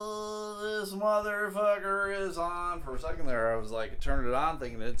this motherfucker is on. For a second there, I was like, turned it on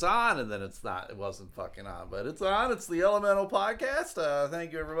thinking it's on, and then it's not. It wasn't fucking on, but it's on. It's the Elemental Podcast.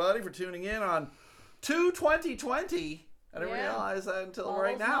 Thank you, everybody, for tuning in on 2/20/20. I didn't realize that until all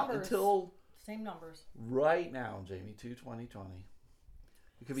right now. Numbers. Until same numbers. Right now, Jamie, 2/20/20.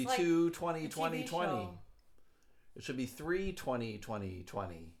 It could be like 2/20/20/20. It should be 3/20/20/20.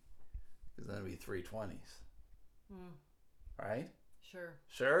 Because then it'd be 3 20s. Right?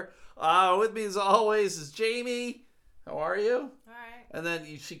 Sure. With me as always is Jamie. How are you? All right. And then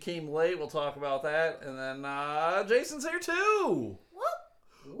she came late. We'll talk about that. And then Jason's here too.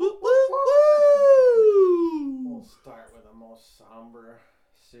 Whoop. Woo, woo, woo. We'll start with the most somber,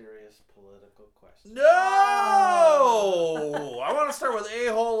 serious political question. No! I want to start with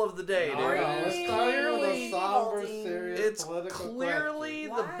A-hole of the day, dude. Let's start with a somber, Clearly- serious It's political clearly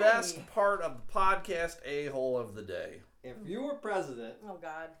question. the Why? best part of the podcast, A-hole of the day. If you were president... Oh,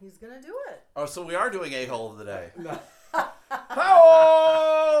 God. He's going to do it. Oh, so we are doing A-hole of the day. No.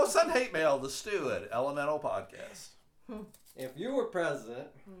 Hello! Send hate mail to Stu at Elemental Podcast. If you were president,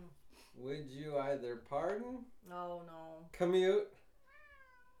 would you either pardon, Oh, no. commute,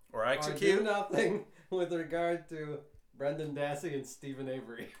 Or or do execute. nothing with regard to Brendan Dassey and Stephen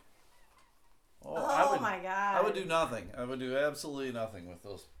Avery? Oh, my God. I would do nothing. I would do absolutely nothing with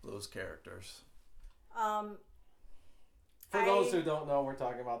those characters. For those who don't know, we're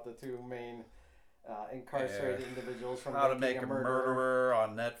talking about the two main incarcerated individuals from How to Making Make a Murderer. Murderer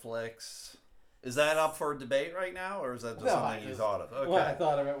on Netflix. Is that up for debate right now, or is that just something you thought of? Okay. Well, I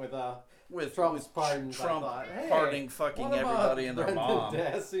thought of it with Trump's pardons. Trump I thought, hey, pardoning fucking what about everybody and their Brendan mom.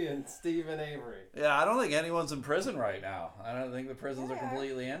 Dassey and Stephen Avery. Yeah, I don't think anyone's in prison right now. I don't think the prisons are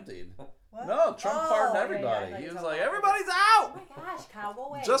completely emptied. What? No, Trump pardoned yeah, everybody. yeah, He you're was talking like, about- everybody's Oh, out! my gosh, Kyle, go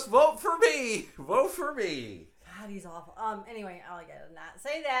away. Just vote for me! Vote for me! God, he's awful. Anyway, I gotta not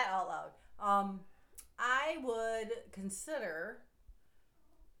say that out loud. I would consider...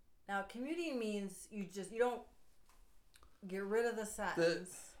 Now, commuting means you don't get rid of the sentence.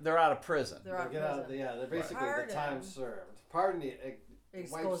 They're out of prison. They're out of Get out, prison. they're basically Pardon. the time served. Pardon it It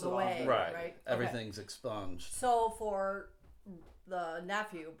wipes goes it off away. of- Right. Okay. Everything's expunged. So for the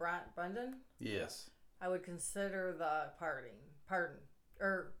nephew, Brendan, Yes. I would consider the pardon.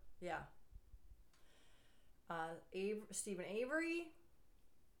 Stephen Avery.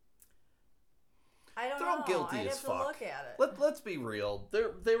 I don't They're know. all guilty I'd as have fuck. to look at it. Let's be real.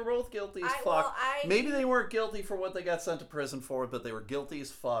 They were both guilty as fuck. I- Maybe they weren't guilty for what they got sent to prison for, but they were guilty as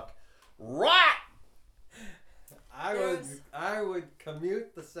fuck. Right! I would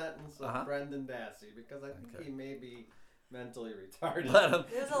commute the sentence of Uh-huh. Brendan Dassey because I think Okay. he may be mentally retarded.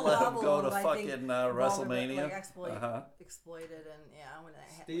 There's a let him level go to of, I think, fucking involvement, WrestleMania. like Uh-huh. exploited, and yeah, when that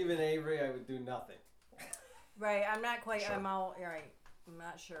happened. Stephen Avery, I would do nothing. Right, I'm not quite. Sure. I'm out. Right, I'm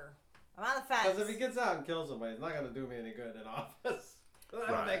not sure. I'm on the fence. Because if he gets out and kills somebody, it's not going to do me any good in office.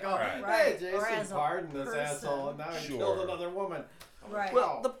 Right, They go, right. hey, Right. Or as Jason a pardoned this person. asshole, and now he Sure. killed another woman. Right.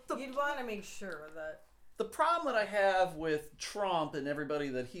 Well, You'd want to make sure that. the problem that I have with Trump and everybody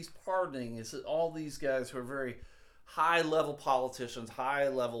that he's pardoning is that all these guys who are very high-level politicians,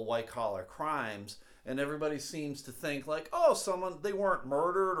 high-level white-collar crimes, and everybody seems to think like, oh, they weren't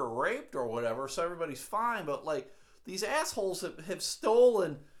murdered or raped or whatever, so everybody's fine. But like these assholes have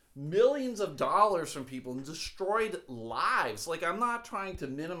stolen millions of dollars from people and destroyed lives. Like, I'm not trying to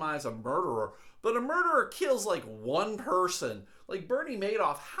minimize a murderer, but a murderer kills like one person. Like Bernie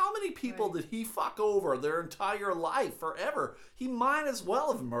Madoff, how many people Right. did he fuck over their entire life forever? He might as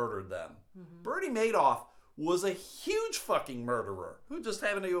well have murdered them. Mm-hmm. Bernie Madoff was a huge fucking murderer who just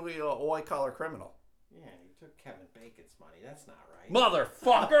happened to be a white collar criminal. Yeah, he took Kevin Bacon's money. That's not right.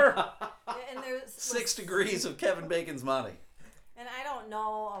 Motherfucker! And there's 6 degrees of Kevin Bacon's money. And I don't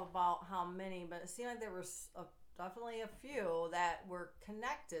know about how many, but it seemed like there was definitely a few that were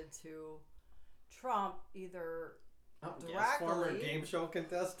connected to Trump, either Yes, former directly. game show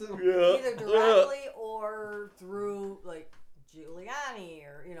contestant. either directly or through like Giuliani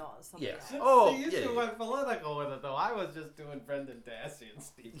or something Yes. else. Oh, See, you yeah, two yeah. went political with it, though. I was just doing Brendan Dassey and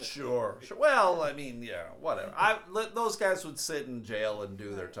Stephen. Sure. Well, I mean, yeah, whatever. Those guys would sit in jail and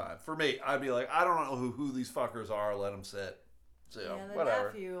do their time. For me, I'd be like, I don't know who these fuckers are. Let them sit. So, Yeah, the whatever.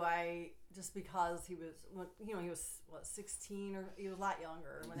 nephew, just because he was, he was what 16 or he was a lot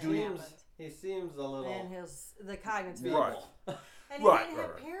younger when it happened. He seems a little. And the cognitive. Right. And he Right, didn't have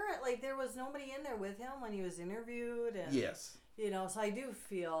right. parent, like there was nobody in there with him when he was interviewed, and Yes. so I do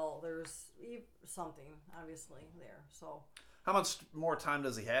feel there's something obviously there. So How much more time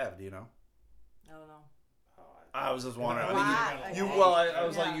does he have? Do you know? I don't know. I was just wondering. A lot, I mean, I I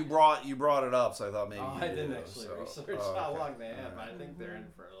was think. like, you brought it up, so I thought maybe. Oh, you I didn't knew, actually so- research oh, how okay. long they have. I think they're in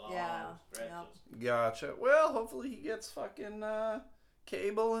for a long Yeah. stretch. Gotcha. Well, hopefully he gets fucking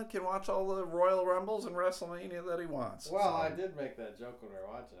cable and can watch all the Royal Rumbles and WrestleMania that he wants. Well, So- I did make that joke when we were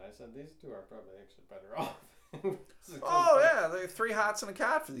watching. I said these two are probably actually better off. Oh yeah, they're 3 hots and a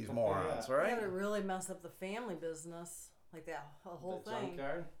cot for these morons, Yeah. right? Yeah, to really mess up the family business, like that whole The thing.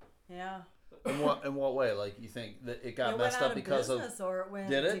 junkyard. Yeah. In what way? Like you think that it got It went messed out up of because of business, or it went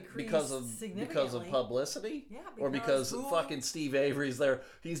did it decreased because of significantly. publicity? Yeah, Or because who- fucking Steve Avery's there?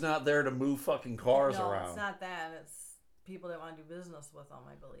 He's not there to move fucking cars no, around. it's not that. It's people that want to do business with them,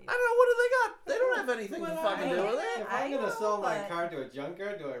 I believe. I don't know. What do they got? They don't have anything to Well, fucking do with it. If I I'm gonna know, sell my but- car to a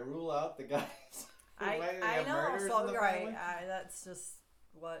junkyard, do I rule out the guys? who might I have know. murders in So the right, family? that's just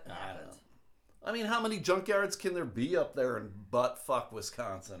what I happened. don't know. I mean, how many junkyards can there be up there in butt-fuck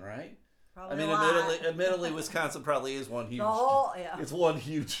Wisconsin, right? Probably I mean, a lot. admittedly, Wisconsin probably is one huge. The whole, yeah. It's one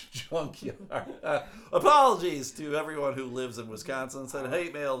huge junkyard. Apologies to everyone who lives in Wisconsin. Said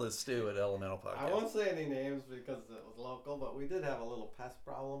hate mail to Stu at Elemental Podcast. I won't say any names because it was local, but we did have a little pest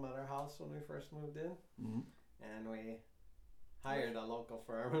problem at our house when we first moved in, Mhm. and we hired a local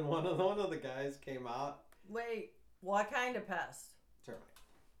firm, and one of the guys came out, Wait, what kind of pest? termite.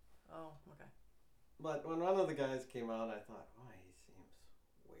 Oh, okay. But when one of the guys came out, I thought, oh, he seems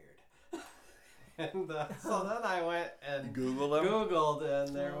weird. And so then I went and Google them. Googled,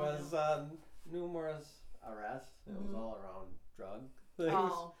 and there Oh, was numerous arrests. It was all around drug things.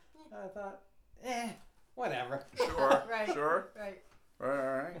 Oh, I thought, whatever. Sure. Right. Sure. right. All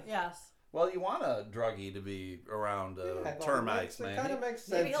right. Yes. Well, you want a druggie to be around I thought termites, it man. kind of makes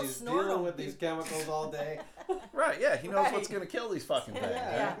Maybe sense. he'll He's snort dealing 'em. with these chemicals all day. Right? Yeah, he knows Right. what's gonna kill these fucking things.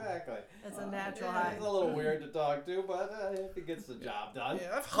 Yeah, right? exactly. It's a natural Yeah, high. he's a little weird to talk to, but if he gets the job done.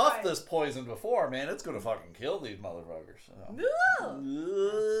 Yeah, I've huffed Right. this poison before, man. It's gonna fucking kill these motherfuckers. So.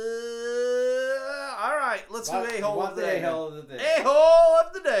 All right, let's do What- a-hole what of the the day. a-hole of the day? A-hole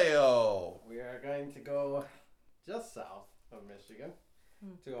of the day-o. We are going to go just south of Michigan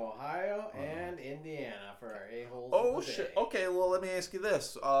to Ohio and Indiana for our a-holes Oh of the shit. day. Okay, well let me ask you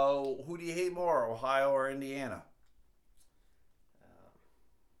this: who do you hate more, Ohio or Indiana?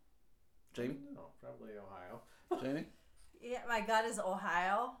 Jamie? No, probably Ohio. Jamie? Yeah, my gut is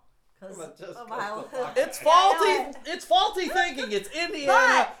Ohio. Because But just Ohio. 'cause the fuck- It's I faulty. know. It's faulty thinking. It's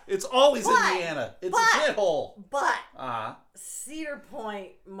Indiana. It's always but- Indiana. It's but- a shithole. But Uh-huh. Cedar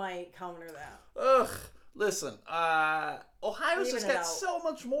Point might counter that. Ugh. Listen, Ohio's Even just it got out. so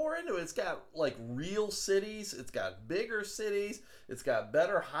much more into it. It's got like real cities. It's got bigger cities. It's got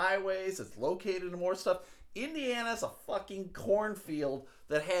better highways. It's located in more stuff. Indiana's a fucking cornfield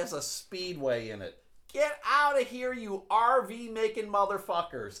that has a speedway in it. Get out of here, you RV making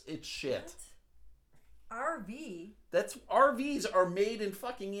motherfuckers. It's shit. What? RV? That's RVs are made in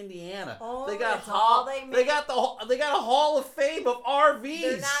fucking Indiana. Oh, they got that's all they they got they got a Hall of Fame of RVs.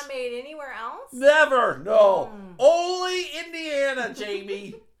 They're not made anywhere else? Never, no. Mm. Only Indiana,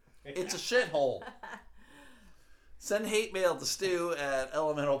 Jamie. It's a shithole. Send hate mail to Stu at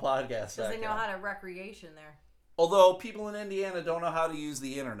elementalpodcast.com. Because they know how to recreation there. Although people in Indiana don't know how to use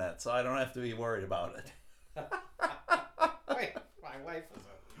the internet, so I don't have to be worried about it. Wait, my wife is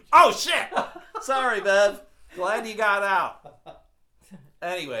a... Oh shit! Sorry, Bev. Glad you got out.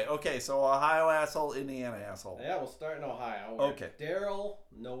 Anyway, okay, so Ohio asshole, Indiana asshole. Yeah, we'll start in Ohio. Where Okay. Daryl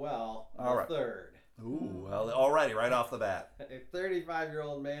Noel All right. III, Ooh, well, alrighty, right off the bat. a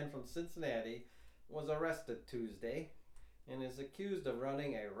 35-year-old man from Cincinnati, was arrested Tuesday and is accused of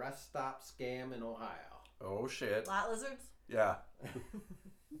running a rest stop scam in Ohio. Oh shit. Lot lizards? Yeah.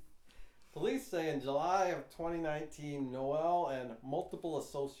 Police say in July of 2019, Noel and multiple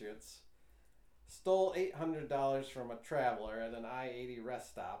associates stole $800 from a traveler at an I-80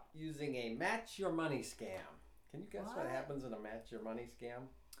 rest stop using a match your money scam. Can you guess what What? happens in a match your money scam?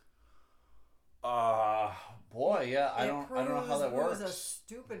 Boy, yeah, I It don't know how that proves who's a works.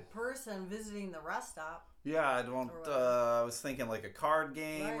 stupid person visiting the rest stop. Yeah, I don't. Or whatever. I was thinking like a card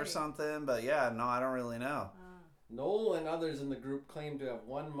game or Right. something, but yeah, no, I don't really know. Noel and others in the group claimed to have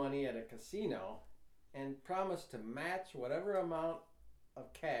won money at a casino and promised to match whatever amount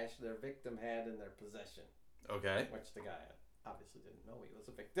of cash their victim had in their possession, Okay. which the guy obviously didn't know he was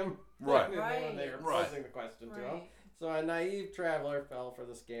a victim. Right. They didn't know when they were Right. posing the question to him. Right. So a naive traveler fell for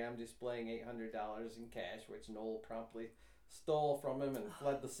the scam, displaying $800 in cash, which Noel promptly stole from him and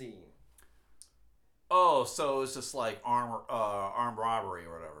fled the scene. Oh, so it was just like armed robbery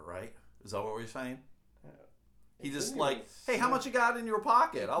or whatever, right? Is that what we're saying? He It just didn't like, even hey, how say- much you got in your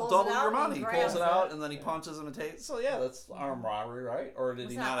pocket? I'll pulls it double out your and money. He pulls grabs it out it. and then he punches him and takes. So yeah, that's armed robbery, right? Or did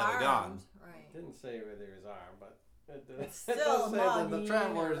It's he not have a gun? armed. Right. Didn't say whether he was armed, but it, It's it still does say that the money.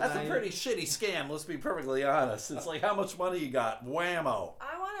 traveler is That's a naive. pretty shitty scam. Let's be perfectly honest. It's like, how much money you got? Whammo.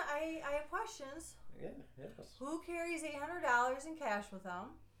 I have questions. Yeah, yes. Who carries $800 in cash with them?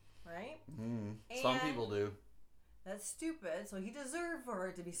 Right? Some And- people do. That's stupid. So he deserved for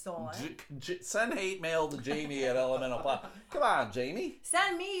it to be stolen. Send hate mail to Jamie at Elemental Pop. Come on, Jamie.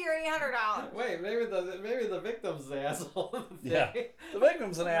 Send me your $800. Wait, maybe the victim's the asshole. Of the Yeah. day. The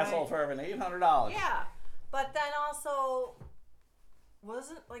victim's an Right. asshole for having $800. Yeah, but then also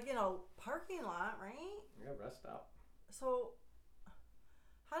wasn't parking lot, right? Yeah, rest stop. So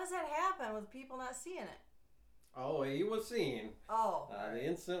how does that happen with people not seeing it? Oh, he was seen. Oh, The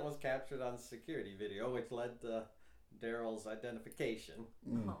incident was captured on security video, which led to Daryl's identification.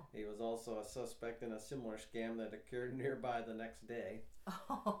 oh, He was also a suspect in a similar scam that occurred nearby the next day.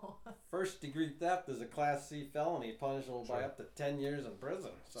 oh. First degree theft is a Class C felony, punishable by Sure. up to 10 years in prison.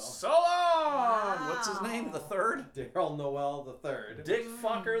 So long! What's his name? The Wow. third? Daryl Noel III. Dick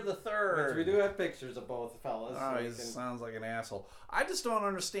Fucker the third. Which we do have pictures of both fellas. Oh, so he we can- sounds like an asshole. I just don't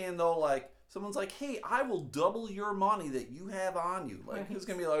understand though. Like someone's like, "Hey, I will double your money that you have on you." Like, Right. who's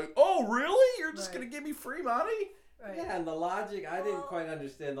gonna be like, "Oh, really? You're just Right. gonna give me free money?" Right. Yeah, and the logic, I didn't Well- quite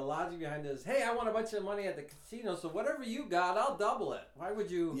understand. The logic behind it is, hey, I won a bunch of money at the casino, so whatever you got, I'll double it. Why would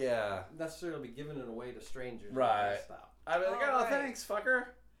you Yeah. necessarily be giving it away to strangers? Right. Stop. I'd be like, Oh, "Oh, right. thanks, fucker."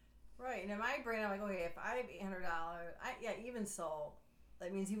 Right. And in my brain, I'm like, okay, if I have $800, even so,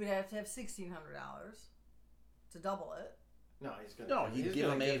 that means he would have to have $1,600 to double it. No, he's gonna. No, he'd he's give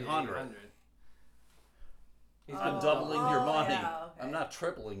gonna him give you 800. He's Oh. I'm gonna doubling your Oh, money. yeah, okay. I'm not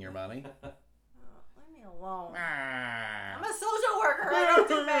tripling your money. Leave me alone. Ah. I'm a social worker. I don't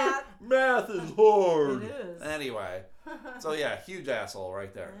do math. Math is hard. It is. Anyway, so yeah, huge asshole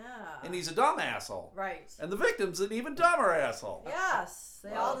right there. Yeah. And he's a dumb asshole. Right. And the victim's an even dumber asshole. Yes.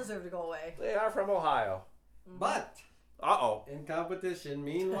 They all deserve to go away. They are from Ohio. But Uh-oh. in competition,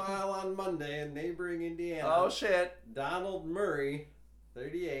 meanwhile, on Monday in neighboring Indiana, Oh, shit. Donald Murray,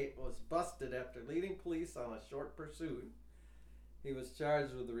 38, was busted after leading police on a short pursuit. He was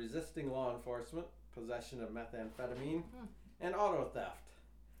charged with resisting law enforcement, possession of methamphetamine, and auto theft.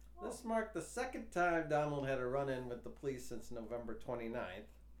 This marked the second time Donald had a run-in with the police since November 29th.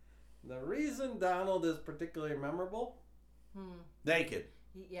 The reason Donald is particularly memorable, Naked.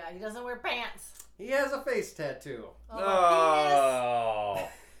 He doesn't wear pants. he has a face tattoo. Oh.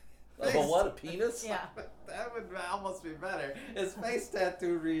 Penis. But what, a penis? Yeah. That would almost be better. His face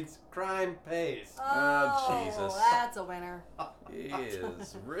tattoo reads, "Crime pays." Oh, Jesus. That's a winner. He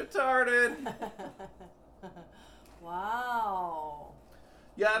is retarded. Wow.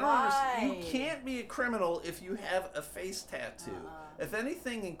 Yeah, I don't understand. You Why? can't be a criminal if you have a face tattoo. If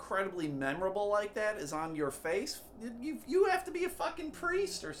anything incredibly memorable like that is on your face, you have to be a fucking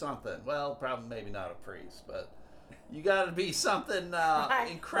priest or something. Well, probably maybe not a priest, but you got to be something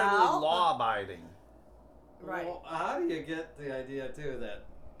incredibly Well. law-abiding. Right. Well, how do you get the idea, too, that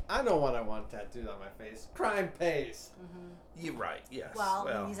I know what I want tattooed on my face? Crime pays. You're right. Yes.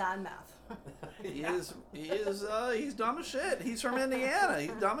 Well, he's on meth. He's dumb as shit. He's from Indiana.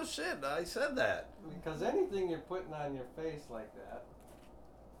 He's dumb as shit. I said that. Because anything you're putting on your face like that,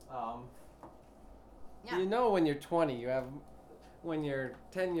 Yeah. you know when you're 20, when you're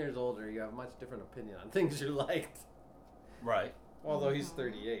 10 years older, you have a much different opinion on things you liked. Right. Although he's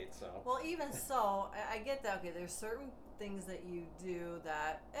 38, so. Well, even so, I get that. Okay, there's certain things that you do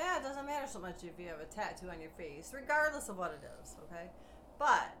that, it doesn't matter so much if you have a tattoo on your face, regardless of what it is, okay?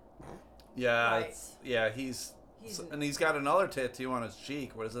 But, Yeah. Right. He's He's- and he's got another tattoo on his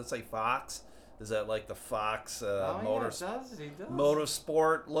cheek. What does that say? Fox? Is that like the Fox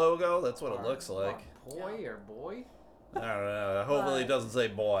motorsport logo? That's what it looks like. Boy or boy? I don't know. Hopefully it But- doesn't say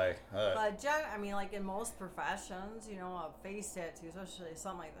boy. but I mean, like in most professions, a face tattoo, especially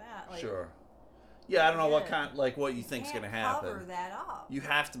something like that, like, Sure. Yeah, I don't know what Yeah. what you you think's can't gonna happen. cover that up. You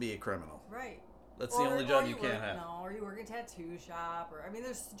have to be a criminal. Right. That's the only job you can't have. No, or you work in a tattoo shop, or, I mean,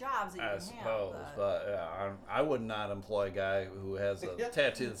 there's jobs that you I can suppose, have. but yeah, I would not employ a guy who has a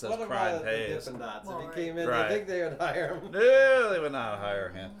tattoo that says What crime about pays. the Dippin' Dots? Well, If right. he came in, Right. I think they would hire him. No, they would not hire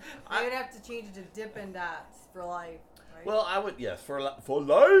him. They would have to change it to Dippin' Dots for life, right? Well, I would, yes, for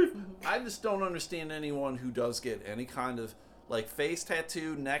life. I just don't understand anyone who does get any kind of like face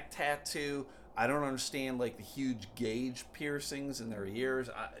tattoo, neck tattoo. I don't understand like the huge gauge piercings in their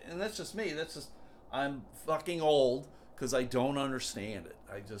ears. And that's just me. I'm fucking old because I don't understand it.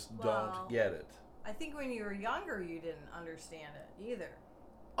 I just Well, don't get it. I think when you were younger, you didn't understand it either.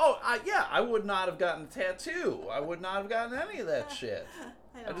 Oh, yeah, I would not have gotten a tattoo. I would not have gotten any of that shit.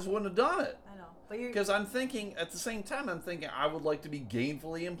 I know. I just wouldn't have done it. I know. But you Because I'm thinking, at the same time, I would like to be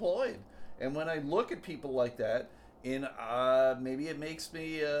gainfully employed. And when I look at people like that, maybe it makes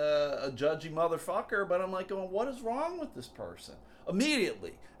me a judgy motherfucker, but I'm like going, what is wrong with this person?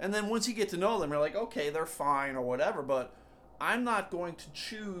 immediately. And then once you get to know them, you're like, okay, they're fine or whatever. But I'm not going to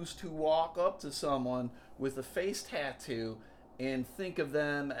choose to walk up to someone with a face tattoo and think of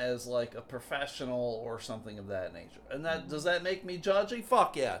them as like a professional or something of that nature. And that does that make me judgy?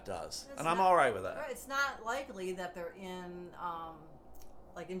 Fuck yeah, it does. It's And I'm not- all right with that. Right, it's not likely that they're in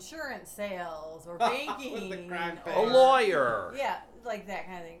like insurance sales or banking. With the crime or- A lawyer. Yeah, like that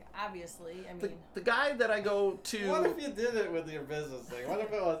kind of thing. Obviously, I mean, The guy that I go to. What if you did it with your business thing? What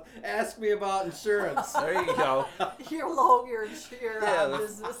if it was, ask me about insurance? There you go. your logo, your Yeah, the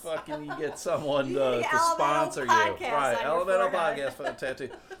business. fucking you get someone You to need Elemental sponsor you. Podcast Right, on your Elemental forehead. Podcast for the tattoo.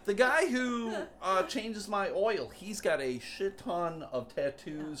 The guy who changes my oil, he's got a shit ton of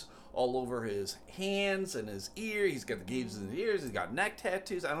tattoos all over his hands and his ear. He's got the gauges in his ears. He's got neck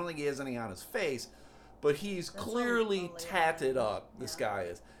tattoos. I don't think he has any on his face, but he's That's clearly what- tatted up. This Yeah. guy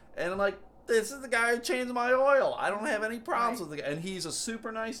is. And I'm like, this is the guy who changed my oil. I don't have any problems Right. with the guy. And he's a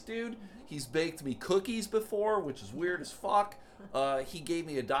super nice dude. He's baked me cookies before, which is weird as fuck. He gave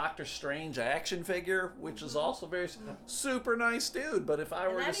me a Doctor Strange action figure, which is also very super nice dude. But if I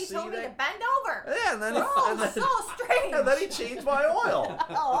And were then to he see told me to that, bend over. yeah, and then he, Oh, and then, so strange. and then he changed my oil.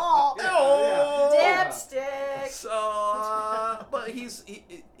 Oh, Oh. dipstick. So, but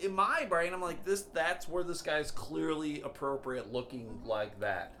in my brain, I'm like this. That's where this guy's clearly appropriate looking like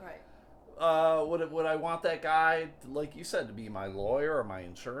that. Right. Would I want that guy, like you said, to be my lawyer or my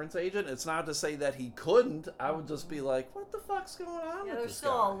insurance agent? It's not to say that he couldn't. I would just be like, what the fuck's going on Yeah, with there's this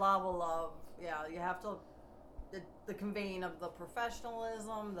still guy? a level of you have to the conveying of the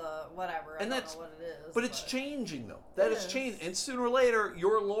professionalism, the whatever. And I that's- don't know what it is. But it's changing though. That It is is. changing, and sooner or later,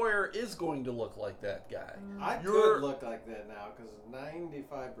 your lawyer is going to look like that guy. I You're- could look like that now because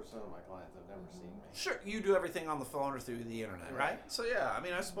 95% of my clients have never seen me. Sure, you do everything on the phone or through the internet, right? So yeah, I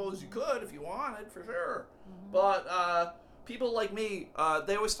mean, I suppose you could if you wanted, for sure. But people like me,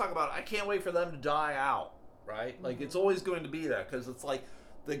 they always talk about, I can't wait for them to die out, right? Like it's always going to be that because it's like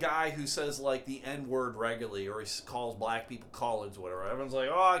the guy who says like the N word regularly, or he calls black people collards, whatever. Everyone's like,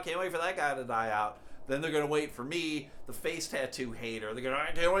 oh, I can't wait for that guy to die out. Then they're gonna wait for me, the face tattoo hater. They're gonna,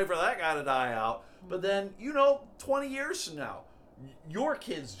 I can't wait for that guy to die out. But then, 20 years from now, your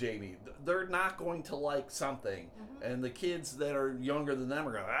kids, Jamie, they're not going to like something, and the kids that are younger than them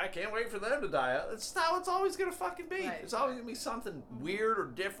are going, I can't wait for them to die out. That's how it's always going to fucking be. Right. It's always going to be something weird or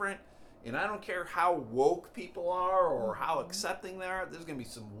different, and I don't care how woke people are or how accepting they are, there's going to be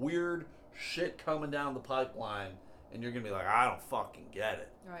some weird shit coming down the pipeline, and you're going to be like, I don't fucking get it.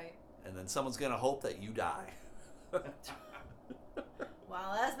 Right. And then someone's going to hope that you die.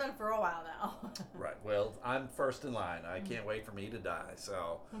 Well, that's been for a while now. Right. Well, I'm first in line. I can't wait for me to die.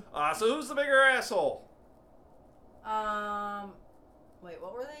 So, so who's the bigger asshole? Wait,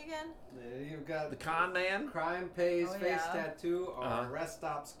 what were they again? You've got The con man? crime pays Oh, face yeah. tattoo or Uh-huh. rest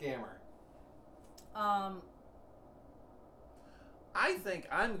stop scammer. I think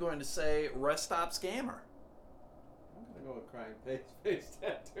I'm going to say rest stop scammer. I'm gonna go with crime pays face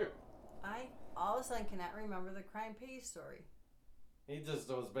tattoo. I all of a sudden cannot remember the crime pays story. He just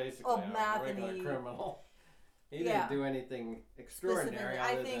was basically Oh, a math, and regular he- criminal. He Yeah. didn't do anything extraordinary. Specifically,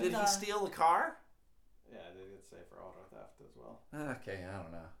 I other think Did than, he steal the car? yeah, they did say for auto theft as well. Okay, I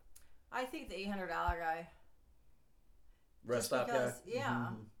don't know. I think the $800 guy. Rest Just stop guy? because- yeah.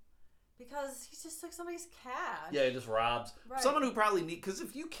 Mhm. Because he just took somebody's cash. Yeah, he just robs. Right. Someone who probably need, because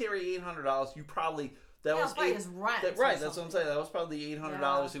if you carry $800, you probably, that Yeah, was probably eight- his rent. that, or right, that's what I'm something. saying. That was probably the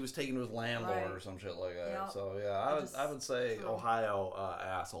 $800 Yeah. he was taking to his landlord Right. or some shit like that. Yep. So yeah, I would say true. Ohio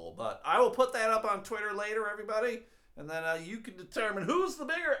asshole. But I will put that up on Twitter later, everybody, and then you can determine who's the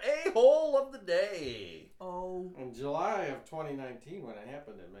bigger a-hole of the day. Oh. In July of 2019, when it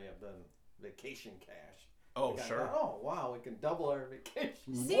happened, it may have been vacation cash. Oh, Like, I sure. thought, oh wow, we can double our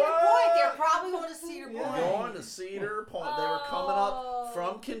vacation. Cedar Point. They're probably going to Cedar Yeah. Point. Going to Cedar Point. They were coming up Oh.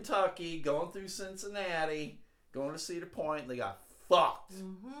 from Kentucky, going through Cincinnati, going to Cedar Point, and they got fucked.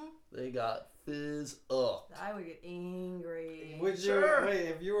 Mm-hmm. They got fizz up. I would get angry. Would Sure. you wait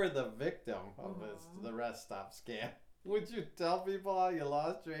if you were the victim of this the rest stop scam? Would you tell people how you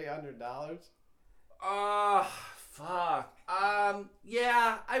lost your $800? Fuck.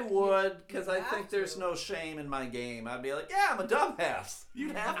 Yeah, I would, because You I have think there's to. no shame in my game. I'd be like, yeah, I'm a dumbass.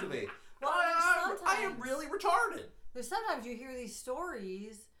 You'd have to be. Well, I am sometimes- really retarded. There's sometimes you hear these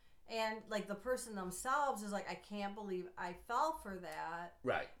stories and like the person themselves is like, I can't believe I fell for that.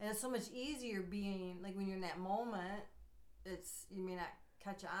 Right. And it's so much easier being like when you're in that moment, you may not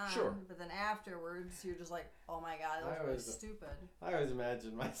catch on. Sure. But then afterwards you're just like, oh my God, that was I really was- stupid. I always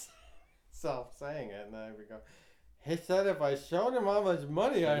imagine myself saying it, and then I would go, He said if I showed him how much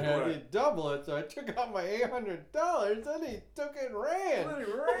money I had, Right. he'd double it. So I took out my $800, and he took it and ran.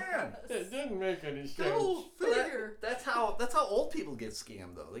 He ran. It didn't make any sense. Go figure. That's how old people get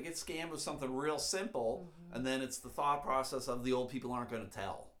scammed though. They get scammed with something real simple, and then it's the thought process of the old people aren't going to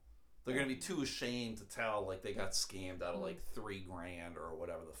tell. They're going to be too ashamed to tell, like they got scammed out of like $3,000 or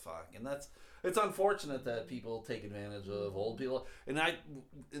whatever the fuck. And it's unfortunate that people take advantage of old people. And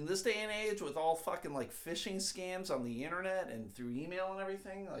in this day and age, with all fucking like phishing scams on the internet and through email and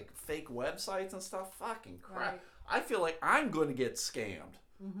everything, like fake websites and stuff, fucking crap. Right. I feel like I'm going to get scammed.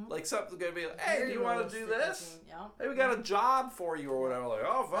 Like something's going to be like, hey, Very do you want to do realistic this? looking, yeah. Hey, we got a job for you or whatever. Like,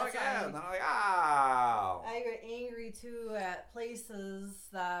 oh, fuck That's yeah. right. And then I'm like, oh. I get angry too at places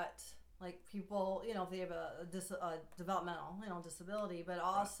that like people, you know, if they have a developmental, you know, disability, but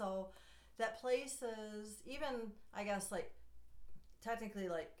also that places, even I guess like technically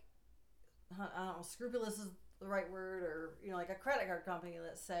like I don't know, scrupulous is the right word, or you know, like a credit card company,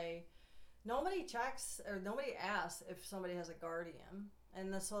 let's say, nobody checks or nobody asks if somebody has a guardian,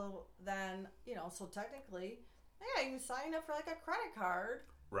 and so then you know, so technically, yeah, you sign up for like a credit card,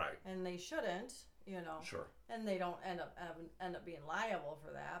 Right. and they shouldn't. You know, Sure. and they don't end up being liable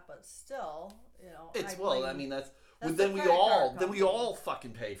for that, but still, you know, It's blame- that's that's then the we credit all card then we company. all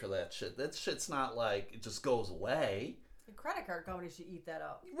fucking pay for that shit. That shit's not like it just goes away. the credit card company should eat that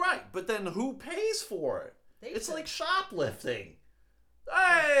up. Right, but then who pays for it? They It's should. like shoplifting.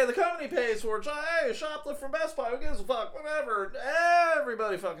 Hey, the company pays for it. Hey, shoplift from Best Buy. Who gives a fuck? Whatever.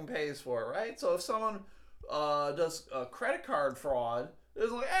 Everybody fucking pays for it, right? So if someone does credit card fraud,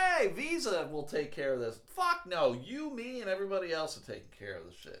 it's like, hey, Visa will take care of this. Fuck no. You, me, and everybody else are taking care of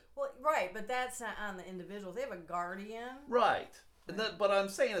this shit. Well, right, but that's not on the individual. They have a guardian. Right. And then, but I'm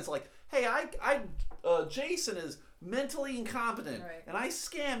saying it's like, hey, Jason is mentally incompetent, Right. and I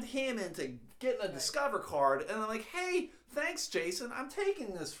scammed him into getting a Discover card, and I'm like, hey, thanks, Jason, I'm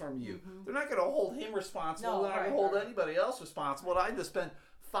taking this from you. They're not going to hold him responsible. No, They're not going right, to hold right. anybody else responsible. I just spent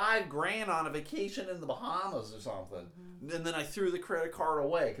 $5,000 on a vacation in the Bahamas or something, and then I threw the credit card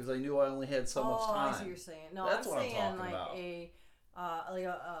away because I knew I only had so much time. I see what you're saying. No, That's I'm what I'm saying talking like about.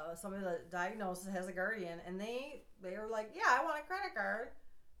 somebody that diagnosed has a guardian, and they are like, yeah, I want a credit card.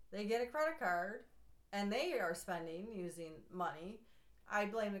 They get a credit card, and they are spending using money. I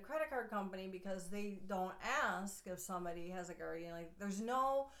blame the credit card company because they don't ask if somebody has a guardian. Like, there's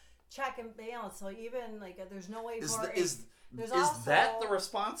no check and balance. So even like, there's no way Is, for the, is, there's is also- that the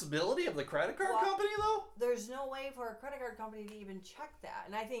responsibility of the credit card Well, company, though? there's no way for a credit card company to even check that,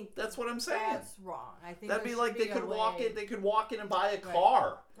 and I think That's what I'm saying. that's wrong. I think That'd there be like should they could a walk way- in. They could walk in and buy a Right.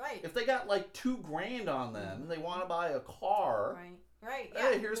 car. Right. If they got like $2,000 on them, and they want to buy a car. Right. Right.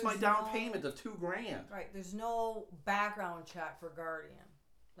 Hey, Yeah. here's my There's down no- payment of $2,000. Right. There's no background check for guardian.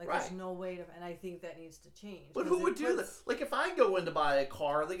 Like Right. there's no way to, and I think that needs to change. But 'cause who it would do that? puts- Like if I go in to buy a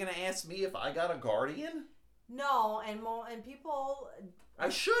car, are they going to ask me if I got a guardian? No, and people I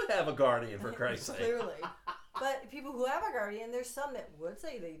should have a guardian for Christ's sake. clearly. But people who have a guardian, there's some that would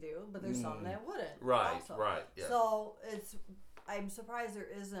say they do, but there's some that wouldn't. Right. also. Right. Yeah. So I'm surprised there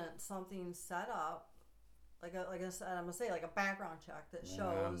isn't something set up, like I said, I'm gonna say like a background check that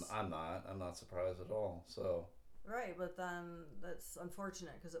shows. I'm not surprised at all. So. Right, but then that's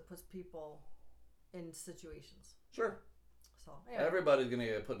unfortunate because it puts people in situations. Sure. So anyway. Everybody's gonna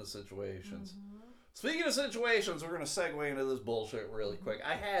get put in situations. Speaking of situations, we're gonna segue into this bullshit really quick.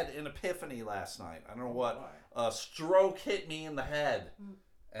 I had an epiphany last night. I don't know what. A stroke hit me in the head,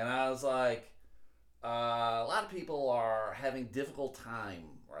 and I was like, a lot of people are having difficult time,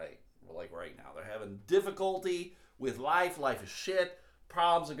 right? Like right now, they're having difficulty with life. Life is shit.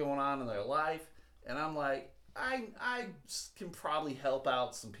 Problems are going on in their life, and I'm like, I can probably help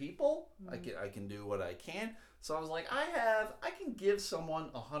out some people. I can do what I can. So I was like, I can give someone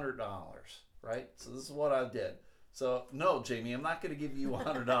 $100, right? So this is what I did. So no, Jamie, I'm not going to give you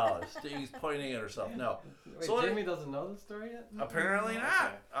 $100. Jamie's pointing at herself. No. Wait, So Jamie doesn't know the story yet? Apparently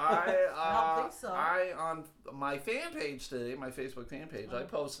not. Okay. I don't think so. I on my fan page today, my Facebook fan page, I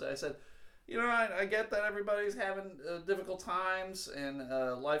posted. I said, you know, I get that everybody's having difficult times and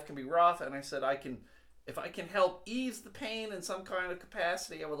life can be rough, and I said if I can help ease the pain in some kind of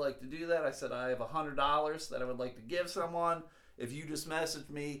capacity, I would like to do that. I said I have $100 that I would like to give someone. If you just message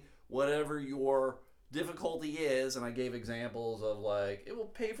me whatever your difficulty is, and I gave examples of like, it will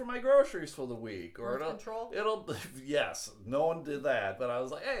pay for my groceries for the week, or Birth control? it'll yes, no one did that, but I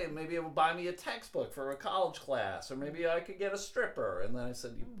was like, hey, maybe it will buy me a textbook for a college class, or maybe I could get a stripper. And then I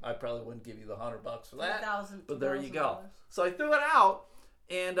said, I probably wouldn't give you the $100 for that, $2,000, but there you go. $2,000. So I threw it out,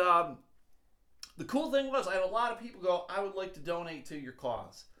 and the cool thing was I had a lot of people go, I would like to donate to your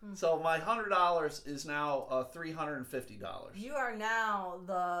cause. So my $100 is now $350. You are now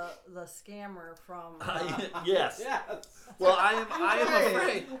the scammer from. Yes. Yes. Well, I am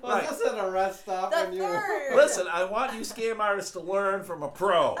afraid. Was Right. this at a rest stop The when you were... third. Listen, I want you scam artists to learn from a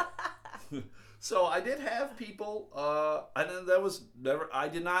pro. So I did have people, and that was never. I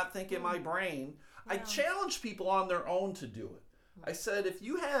did not think in my brain. I challenged people on their own to do it. I said, if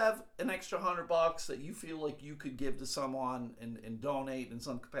you have an extra $100 that you feel like you could give to someone and donate in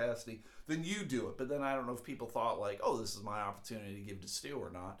some capacity, then you do it. But then I don't know if people thought like, oh, this is my opportunity to give to Stu or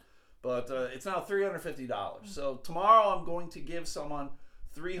not. But it's now $350. So tomorrow I'm going to give someone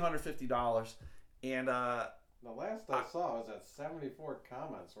 $350. And The last I saw was at 74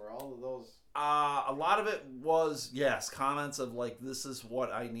 comments. Were all of those... a lot of it was, yes, comments of like, this is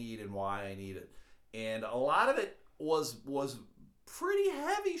what I need and why I need it. And a lot of it was pretty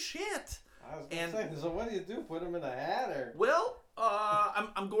heavy shit. I was going to say, so what do you do? Put them in a hat or... Well,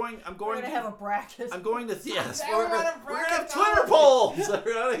 I'm going We're gonna have a bracket. I'm going to yes. Now We're we're gonna on a have bracket Twitter now. polls,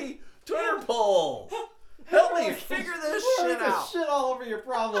 everybody. Twitter polls. Help me figure this We're shit gonna out. shit all over your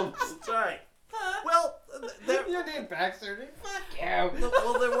problems. That's right. Well, there, You need back surgery. Fuck you.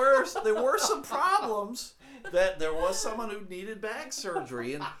 well, there were some problems. That there was someone who needed back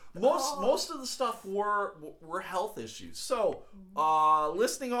surgery, and most of the stuff were health issues. So,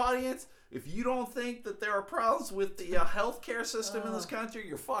 listening audience, if you don't think that there are problems with the healthcare system in this country,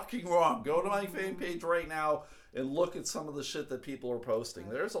 you're fucking wrong. Go to my fan page right now and look at some of the shit that people are posting.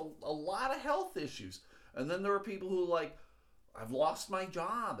 There's a lot of health issues, and then there are people who like, I've lost my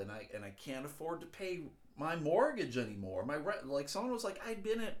job and I can't afford to pay my mortgage anymore. My rent, like someone was like, I'd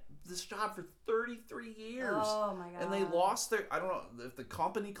been at this job for 33 years. Oh my god. And they lost their, I don't know if the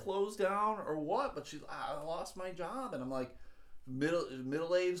company closed down or what, but I lost my job. And I'm like,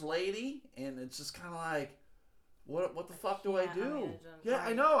 middle-aged lady. And it's just kind of like, what the fuck do I Can't do? imagine. Yeah,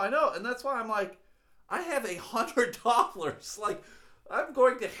 Right. I know. And that's why I'm like, I have $100. Like, I'm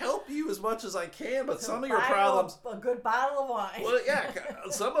going to help you as much as I can, but some of your Buy problems... a good bottle of wine. Well, yeah,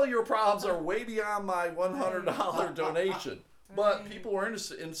 some of your problems are way beyond my $100 donation. But Right. people were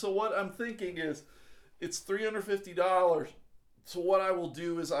interested. And so what I'm thinking is, it's $350. So what I will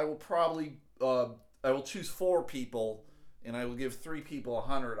do is I will probably, I will choose 4 people, and I will give 3 people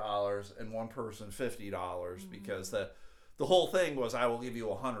 $100 and 1 person $50 because the whole thing was I will give you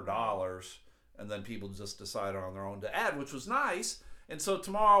 $100, and then people just decided on their own to add, which was nice. And so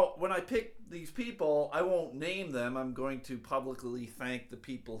tomorrow, when I pick these people, I won't name them. I'm going to publicly thank the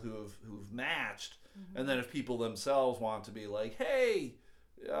people who've matched. And then if people themselves want to be like, hey,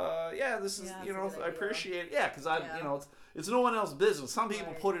 yeah, this is, Yeah, you that's a know, good I idea. appreciate it. Yeah, because Yeah. you know, it's no one else's business. Some people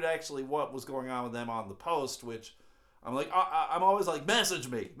Right. put it actually what was going on with them on the post, which I'm like, I'm always like, message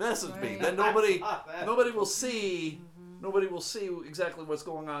me. Right. Then nobody will see. Nobody will see exactly what's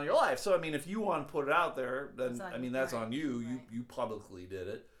going on in your life. So I mean, if you want to put it out there, then That's on I mean you, that's right. on you. Right. You publicly did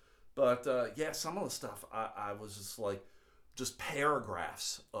it. But yeah, some of the stuff I was just like, just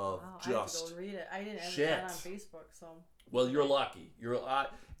paragraphs of Wow, I have to just. go read it. I didn't have shit. that on Facebook, so. Well, you're lucky.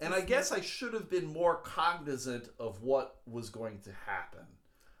 And I guess I should have been more cognizant of what was going to happen.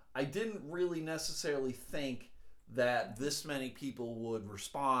 I didn't really necessarily think that this many people would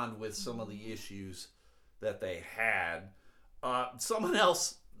respond with some of the issues that they had. Someone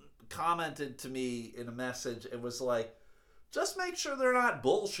else commented to me in a message. It was like, just make sure they're not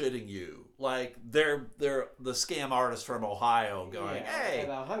bullshitting you. Like they're the scam artist from Ohio going, Yeah, hey. at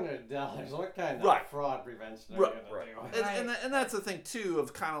 $100, what kind of Right. fraud prevention are Right, you right. going to do? And that's the thing too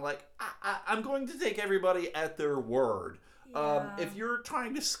of kind of like I'm going to take everybody at their word. Yeah. If you're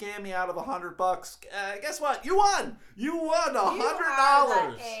trying to scam me out of $100, guess what? You won. You won $100. You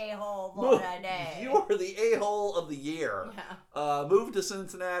are the a-hole for the day. You are the a-hole of the year. Yeah. Move to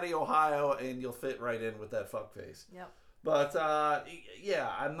Cincinnati, Ohio, and you'll fit right in with that fuckface. Yep. But yeah,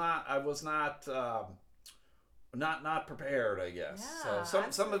 I was not prepared, I guess. Yeah, so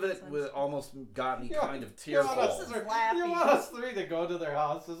some of it absolutely. almost got me You- kind of You want, tearful. us, This is laughing. you want us 3 to go to their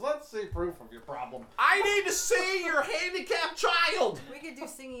houses. Let's see proof of your problem. I need to see your handicapped child. We could do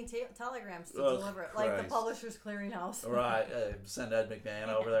singing telegrams to Ugh, deliver it, like the Christ. Publishers Clearinghouse. All right, send Ed McMahon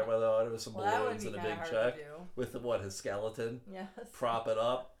over there with some Well, that would balloons be and a kind big of hard check to do. with his skeleton. Yes. Prop it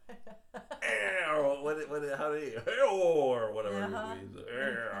up. Or how do you or whatever Uh-huh. it means.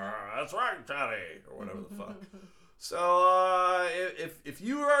 That's right, Johnny, or whatever the fuck. So if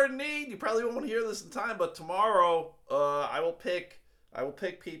you are in need, you probably won't hear this in time, but tomorrow I will pick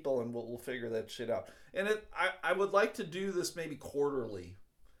people and we'll figure that shit out. And I would like to do this maybe quarterly.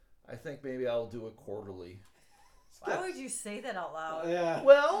 I think maybe I'll do it quarterly. Why would you say that out loud? Yeah.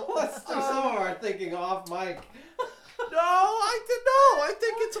 Well, Let's do some of our thinking off mic. No, I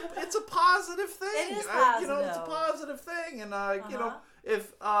think it's a positive thing. It is It's a positive. positive thing, and Uh-huh.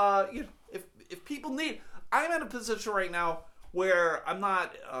 if people need, I'm in a position right now where I'm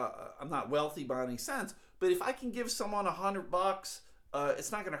not wealthy by any sense, but if I can give someone $100,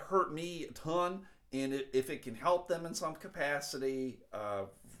 it's not going to hurt me a ton, and if it can help them in some capacity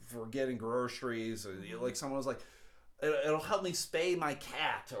for getting groceries, or like someone was like, it'll help me spay my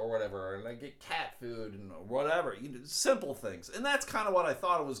cat or whatever, and I get cat food and whatever. Simple things. And that's kind of what I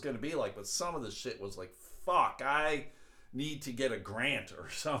thought it was going to be like, but some of the shit was like, fuck, I need to get a grant or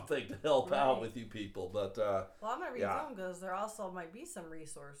something to help out Right. with you people. But, Well, I'm gonna read Yeah. them because there also might be some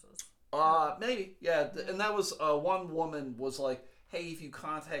resources. maybe, yeah. And that was, one woman was like, hey, if you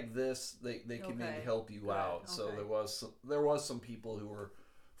contact this, they can maybe Okay. help you Good. out. So Okay. there was some people who were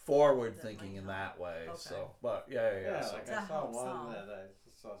forward That thinking might in help. that way. Okay. So, but yeah. Yeah, So. like To I saw help one some. that I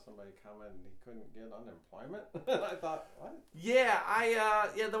saw somebody comment and he couldn't get unemployment. And I thought, what? Yeah,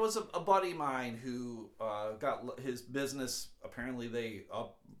 there was a buddy of mine who got his business. Apparently, they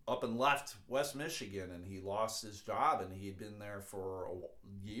up and left West Michigan, and he lost his job, and he had been there for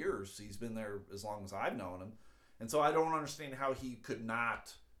years. He's been there as long as I've known him, and so I don't understand how he could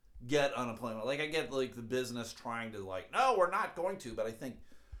not get unemployment. Like I get like the business trying to like, no, we're not going to, but I think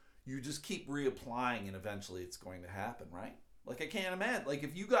you just keep reapplying, and eventually it's going to happen, right? Like I can't imagine. Like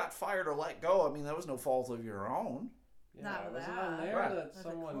if you got fired or let go, I mean that was no fault of your own. Yeah, Not was it that. on there Right. that If it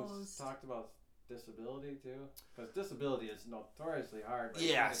someone closed. talked about disability too? Because disability is notoriously hard, but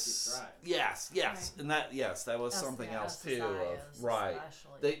you gotta keep Yes, trying. yes, and that was something else too. Of, right,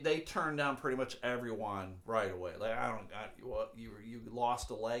 they turned down pretty much everyone right away. Like you lost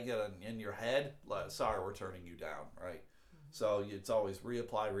a leg in your head. Sorry, we're turning you down. Right, so it's always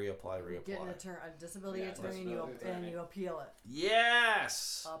reapply. Get a disability Yeah, attorney, disability and attorney. you appeal it.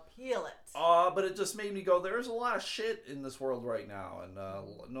 Yes. Appeal it. But it just made me go, there's a lot of shit in this world right now, and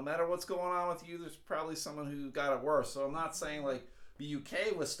no matter what's going on with you, there's probably someone who got it worse. So I'm not saying like be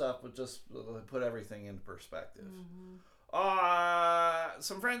okay with stuff, but just put everything into perspective.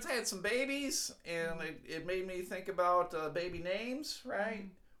 Some friends had some babies, and it made me think about baby names, right?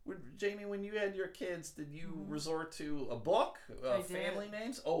 Jamie, when you had your kids, did you resort to a book, I did. family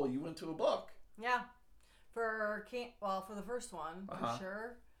names? Oh, you went to a book. Yeah, for the first one for Uh-huh.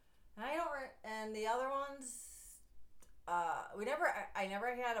 sure, and and the other ones, I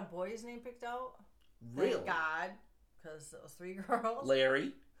never had a boy's name picked out. Really? Thank God, because it was 3 girls.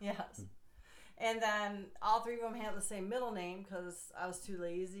 Larry. Yes, and then all 3 of them had the same middle name because I was too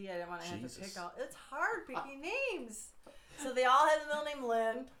lazy. I didn't want to have to Jesus. pick out. It's hard picking names, so they all had the middle name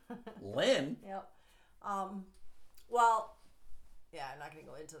Lynn. Lynn. Yep. Well, yeah, I'm not gonna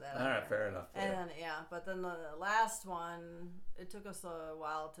go into that. All right, fair enough. And then but then the last one, it took us a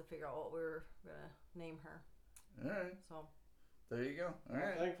while to figure out what we were gonna name her. All right, So there you go. All Well,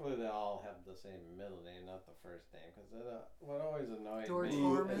 right. thankfully, they all have the same middle name, not the first name. Because what always annoyed George me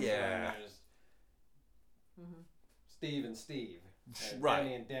Foreman? is Yeah. when there's Mhm. Steve and Steve, and Right.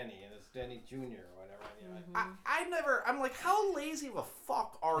 Denny and Denny, and it's Denny Jr. or whatever. And you're Mm-hmm. like, I'm like, how lazy of a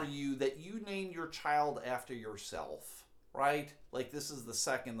fuck are you that you name your child after yourself, right? Like this is the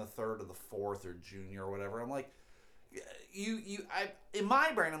second, the third, or the fourth, or junior, or whatever. I'm like, in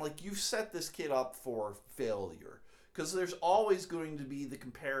my brain, I'm like, you've set this kid up for failure because there's always going to be the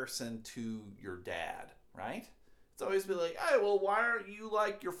comparison to your dad, right? It's always be like, hey, well, why aren't you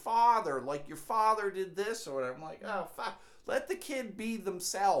like your father? Like your father did this or whatever. I'm like, oh, fuck. Let the kid be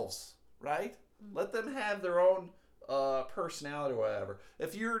themselves, right? Let them have their own personality or whatever.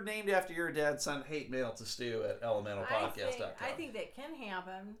 If you're named after your dad, send hate mail to Stu at elementalpodcast.com. I think that can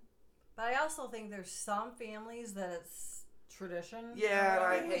happen, but I also think there's some families that it's tradition. Yeah, and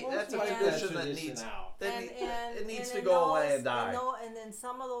I hate most that's a like that tradition that tradition needs out. it needs and to in go away those- and die. And then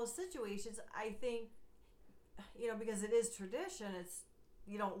some of those situations, I think, because it is tradition, it's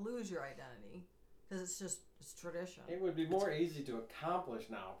you don't lose your identity because it's tradition. It would be more easy to accomplish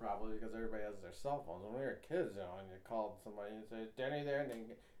now, probably, because everybody has their cell phones. When we were kids, and you called somebody and said, Denny there, and then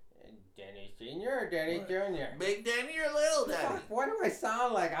Denny Senior or Denny Junior? Big Danny or Little Danny? Fuck, what do I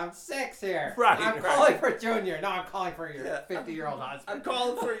sound like? I'm 6 here. Right, I'm right. calling for Junior. No, I'm calling for your Yeah. 50-year-old husband. I'm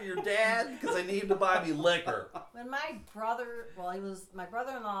calling for your dad because I need him to buy me liquor. When my he was my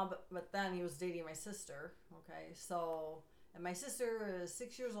brother-in-law, but then he was dating my sister. Okay, so and my sister is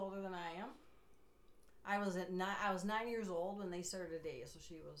 6 years older than I am. I was 9 years old when they started to date, so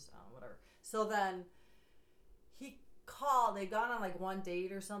she was whatever. So then he called. They'd gone on like one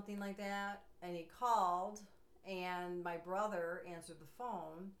date or something like that, and he called, and my brother answered the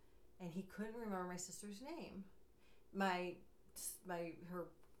phone, and he couldn't remember my sister's name. Her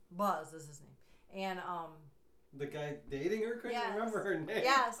Buzz is his name. And The guy dating her couldn't Yes. remember her name.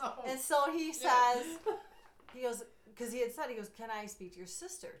 yes, Oh. and so he says, he goes, because he had said, he goes, can I speak to your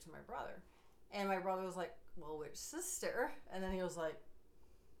sister, to my brother? And my brother was like, well, which sister? And then he was like,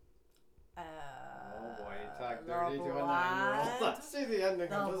 Oh boy, you talk the dirty to a 9-year-old. blonde- Let's see the ending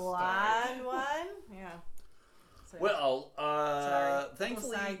the of this blonde one? Yeah. So, Well, Sorry.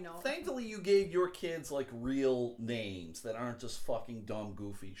 thankfully, Little side note. thankfully you gave your kids like real names that aren't just fucking dumb,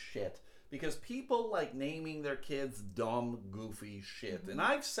 goofy shit. Because people like naming their kids dumb, goofy shit. And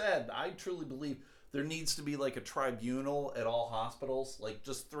I've said, I truly believe there needs to be like a tribunal at all hospitals, like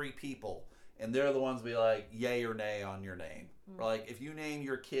just 3 people. And they're the ones be like, yay or nay on your name. Or like, if you name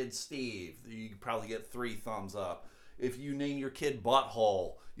your kid Steve, you probably get 3 thumbs up. If you name your kid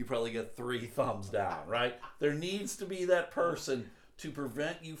Butthole, you probably get 3 thumbs down, right? There needs to be that person to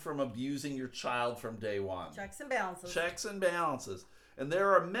prevent you from abusing your child from day one. checks and balances. Checks and balances. And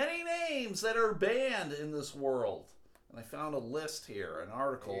there are many names that are banned in this world. And I found a list here, an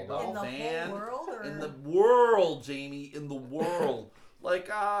article In about In the banned whole world? Or? in the world, Jamie, in the world. Like,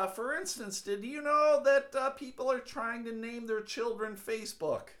 for instance, did you know that people are trying to name their children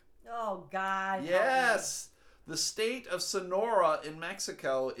Facebook? Oh, God. help me. Yes. The state of Sonora in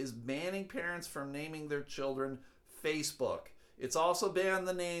Mexico is banning parents from naming their children Facebook. It's also banned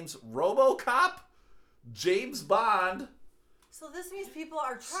the names RoboCop, James Bond, So this means people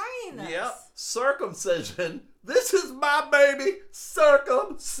are trying this. yep, circumcision. This is my baby,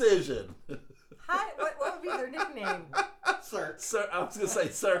 circumcision. Hi, what would be their nickname? Sir. I was going to say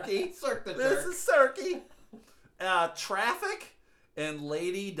Cirky. Cirque the This jerk. is Cirky. Traffic and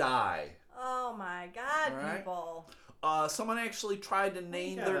Lady Di. Oh, my God, All right. people. Someone actually tried to We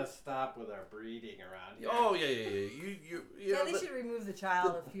name gotta their... stop with our breeding around here. Oh, yeah. You Yeah, know, they should remove the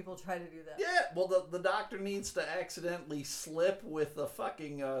child if people try to do that. Yeah, well, the doctor needs to accidentally slip with a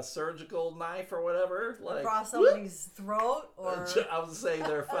fucking surgical knife or whatever. Like, Across whoop. somebody's throat or I was saying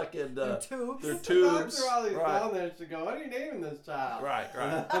they're fucking... their tubes. Their The tubes. doctor always Right. down there should go, what are you naming this child? Right.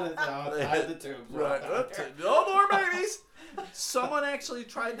 And it's outside the tubes. Right. Oops. No more babies. Someone actually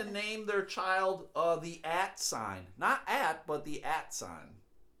tried to name their child the @ sign. Not at, but the @ sign.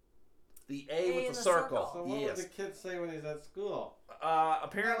 The A A with in the the circle. circle. So what Yes. would the kid say when he's at school?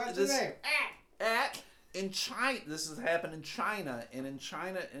 Apparently What's this your name? at in China. This has happened in China, and in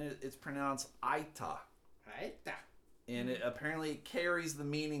China, it's pronounced Aita, Aita. and it apparently carries the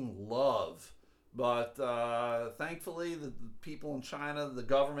meaning love. But thankfully, the people in China, the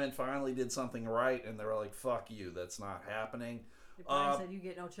government finally did something right, and they were like, "Fuck you, that's not happening." Your parents said you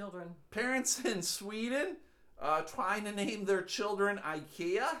get no children. Parents in Sweden trying to name their children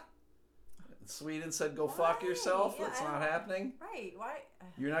IKEA. Sweden said, "Go fuck Why? yourself. Yeah, That's I not don't- happening." Right? Why?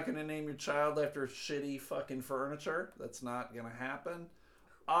 You're not going to name your child after shitty fucking furniture. That's not going to happen.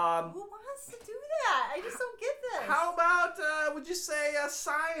 Who wants to do that? I just don't get this. How about, would you say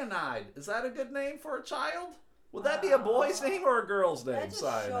cyanide? Is that a good name for a child? Would that be a boy's name or a girl's name? That just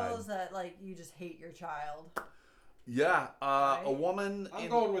Cyanide. shows that like you just hate your child. Yeah, a Right? woman I'm in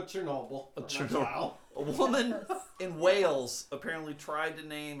going with Chernobyl. for my Chernobyl. child. a woman in Wales apparently tried to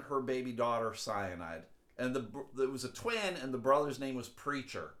name her baby daughter Cyanide, and there was a twin, and the brother's name was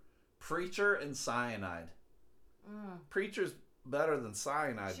Preacher. Preacher and Cyanide. Preacher's better than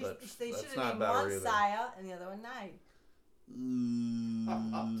Cyanide, but They should that's have not named better one either. Saya and the other one Nide.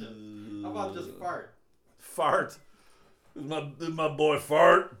 How about just fart? Fart. Is my boy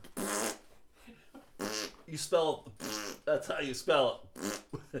Fart? You spell it. That's how you spell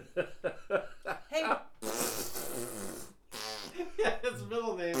it. Hey, Yeah, his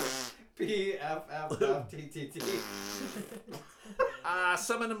middle name is PFFFTTT.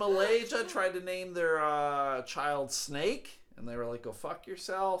 Someone in Malaysia tried to name their child Snake, and they were like, "Go fuck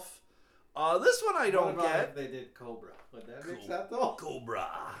yourself." This one I What don't about get. if they did Cobra? Would that be acceptable? Cobra.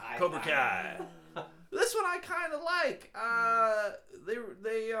 Cobra Kai. This one I kind of like.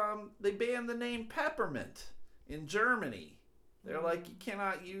 They banned the name Peppermint in Germany. They're like, you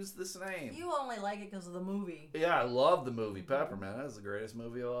cannot use this name. you only like it because of the movie. Yeah, I love the movie Peppermint. That's the greatest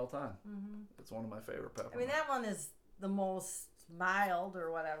movie of all time. It's one of my favorite I mean, Peppermint. that one is the most mild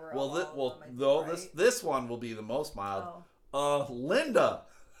or whatever. Well, of all of them, I think, though right? this one will be the most mild. Oh. Linda.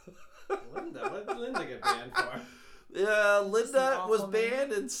 Linda, what did Linda get banned for? Yeah, Just an Linda awful was name.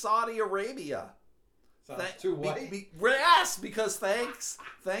 banned in Saudi Arabia. Sounds too white. Yes, because thanks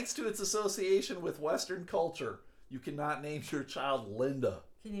to its association with Western culture, you cannot name your child Linda.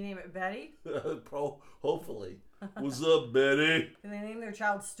 Can you name it Betty? Hopefully. What's up, Betty? Can they name their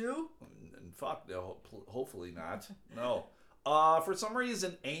child Stu? And fuck no, hopefully not. No. For some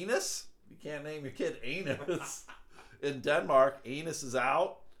reason, Anus. You can't name your kid Anus. In Denmark, Anus is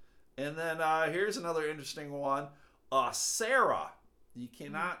out. And then here's another interesting one. Sarah. You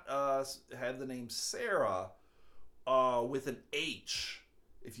cannot have the name Sarah with an H.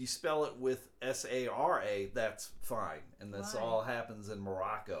 If you spell it with Sara, that's fine. And this Why? all happens in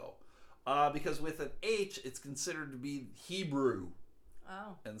Morocco. Because with an H, it's considered to be Hebrew.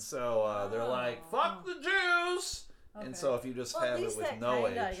 Oh. And so they're like, fuck the Jews! Okay. And so if you just Well, have at it least with that no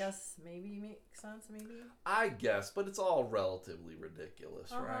kinda, H. I guess maybe makes sense. Maybe. I guess, but it's all relatively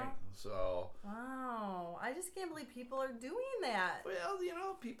ridiculous, Uh-huh. right? So, Wow. I just can't believe people are doing that. well, you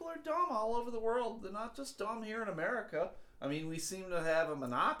know, people are dumb all over the world. They're not just dumb here in America. I mean, we seem to have a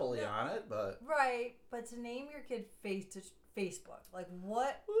monopoly on it, but Right, but to name your kid Facebook, like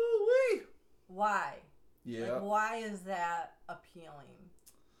what? woo-wee. Why? Yeah. Like, why is that appealing?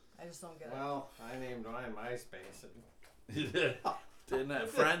 I just don't get it. Well, I named mine MySpace. Didn't that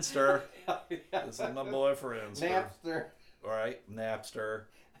Friendster? Yeah. This is my boy Friendster. Napster. All right, Napster.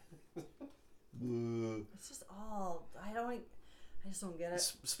 It's just all I just don't get it.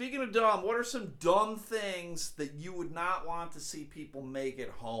 Speaking of dumb, what are some dumb things that you would not want to see people make at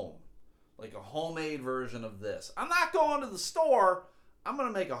home? Like a homemade version of this. I'm not going to the store. I'm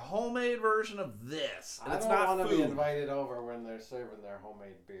going to make a homemade version of this. And I it's don't not want to be food. invited over when they're serving their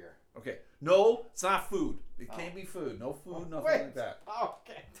homemade beer. Okay. No, it's not food. It can't be food. No food, nothing Wait. like that.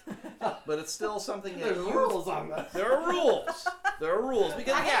 Okay. But it's still something that There's you... rules on this. There are rules. There are rules.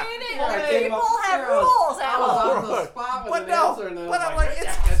 Because, I yeah. hate it. Well, I Like, came people upstairs. have rules, I was Alan. on the spot with But an no, answer, and then but I I'm was like,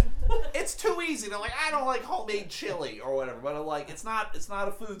 "Yes." it's too easy. They're like, I don't like homemade chili or whatever. But I'm like, it's not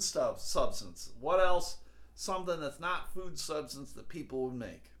a food substance. What else? Something that's not food substance that people would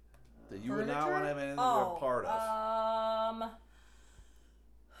make that you would not want to have anything to be a part of.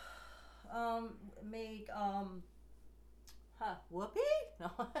 Make whoopee? No.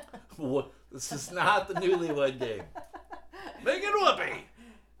 What? This is not the Newlywed Game. Make it whoopee.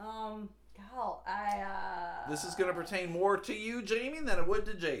 God, This is going to pertain more to you, Jamie, than it would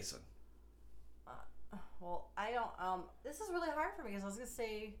to Jason. Well, I don't. This is really hard for me because I was gonna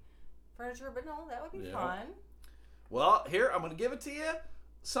say furniture, but no, that would be Yeah. fun. Well, here, I'm going to give it to you.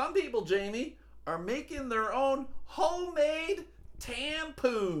 Some people, Jamie, are making their own homemade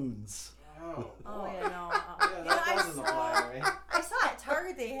tampoons. Oh, Oh boy. yeah, no. Yeah, that doesn't apply to me. I saw at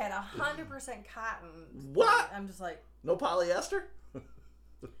Target they had 100% cotton. What? I'm just like, No polyester?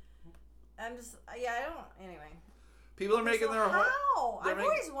 I don't. Anyway. People are making So their how? they're I've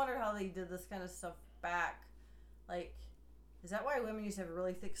making- always wondered how they did this kind of stuff back. Like, is that why women used to have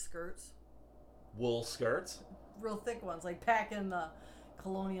really thick skirts? wool skirts Real thick ones, like back in the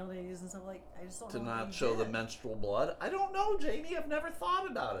colonial days and stuff. Like, I just don't to know. what not they show the did. menstrual blood. I don't know, Jamie. I've never thought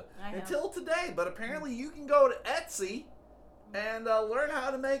about it I have. until today. But apparently, you can go to Etsy and learn how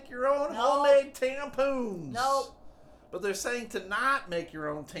to make your own Nope. homemade tampoons. Nope. But they're saying to not make your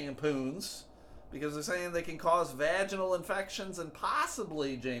own tampoons because they're saying they can cause vaginal infections and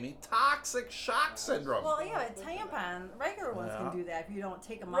possibly, Jamie, toxic shock syndrome. Well, yeah, but tampon, regular ones Yeah. can do that if you don't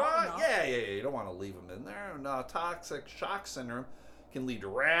take them out Right? enough. Yeah. You don't want to leave them in there. And, toxic shock syndrome can lead to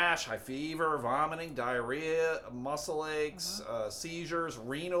rash, high fever, vomiting, diarrhea, muscle aches, seizures,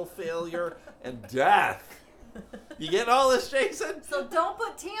 renal failure, and death. You getting all this, Jason? So don't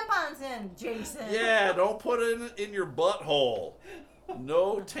put tampons in, Jason. Yeah, don't put it in your butthole.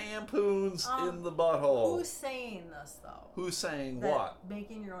 No tampoons in the butthole. Who's saying this though? Who's saying That what?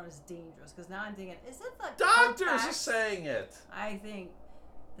 making your own is dangerous. Because now I'm thinking, is it the Doctors are Kotex? saying it. I think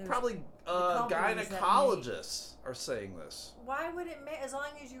there's, Probably companies that gynecologists are saying this. Why would it make? As long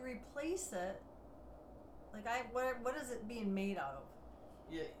as you replace it, like what is it being made out of?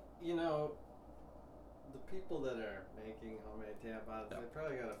 Yeah, you know, the people that are making homemade tampons, they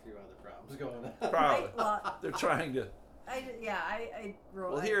probably got a few other problems going on. Probably. Well, They're trying to. I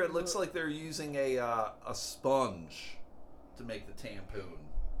wrote. Well, here it looks like they're using a sponge to make the tampoon.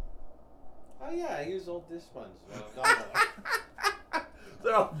 Oh yeah, I use old dish sponges when I'm done with it.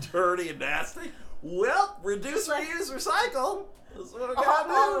 They're all dirty and nasty. Well, reduce, reuse, recycle. That's what I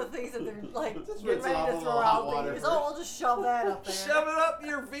gotta all do. the things that they're like Just getting rinse it off ready to with a throw little hot out. water Things. first. Oh, we'll just shove that up there. Shove it up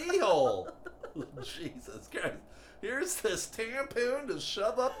your V-hole. Jesus Christ. Here's this tampoon to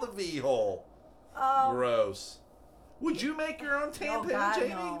shove up the V-hole. Gross. Would you make your own Oh, tampoon, God, Jamie?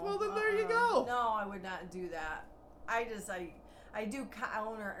 no. Well, then there you go. No, I would not do that. I do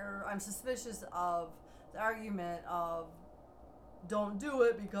counter, or I'm suspicious of the argument of don't do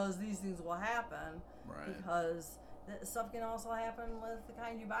it because these things will happen. Right. Because stuff can also happen with the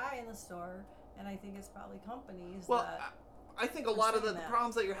kind you buy in the store, and I think it's probably companies Well, that. I think a lot of the saying that.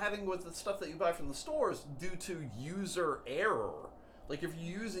 problems that you're having with the stuff that you buy from the store is due to user error. Like, if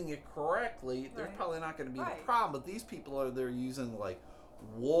you're using it correctly, there's Right. probably not going to be a Right. problem. But these people they're using, like,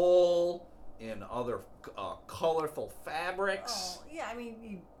 wool, in other colorful fabrics. Oh, yeah. I mean,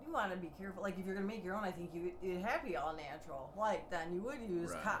 you want to be careful. Like, if you're gonna make your own, I think it'd have to be all natural. Like, then you would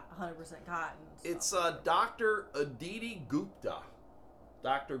use Right. 100% cotton. It's Dr. Aditi Gupta.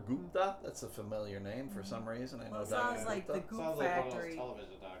 Dr. Gupta, that's a familiar name for some reason. I know Well, it Dr. sounds like Gupta. the Goop Sounds like one of those Factory.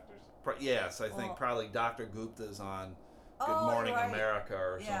 television doctors. Yes, I think Well- probably Dr. Gupta's on Good Oh, Morning right. America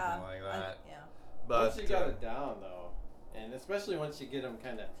or Yeah, something like that. yeah. But Once you got it down, though, and especially once you get them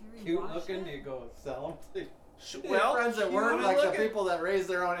kind of Do you cute rewash looking, it? do you go sell them to well, your friends at you work, wanna like look the at- people that raise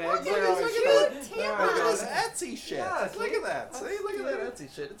their own eggs? Look They're at always this showing- cute they're tampon. always Look at showing- this Etsy shit. Yeah, look see? at that. See, That's look at that cute.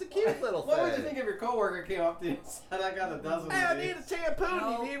 Etsy shit. It's a cute little What thing. would you think if your coworker came up to you and said, "I got a dozen Hey, I of need a these"? tampon.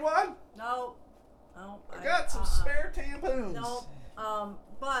 No. You need one? No. No. I got some spare tampons. No.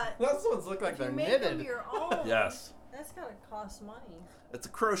 But Those ones look like if you they're make knitted. them your own, Yes. that's gotta cost money. It's a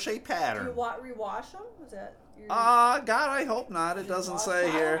crochet Do you pattern. rewash them? Is that? Your... God, I hope not. It doesn't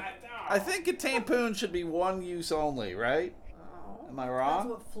say here. I I think a tampon should be one use only, right? Oh. Am I That's wrong?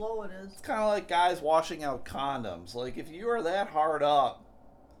 what flow it is. It's kind of like guys washing out condoms. Like, if you are that hard up,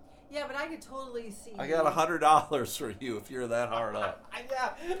 Yeah, but I could totally see. I got $100 for you if you're that hard up.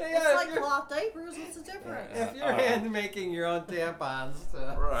 Yeah, It's yeah. like cloth diapers. What's the difference? If you're hand making your own tampons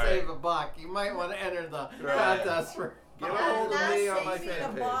to Right. save a buck, you might want to enter the Right. contest for. Get a I'm hold of not me on my saving fan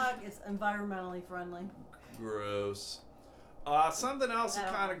a page. bug. It's environmentally friendly. Gross. Something else I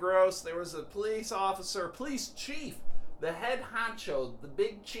don't kind of gross. There was a police officer, police chief, the head honcho, the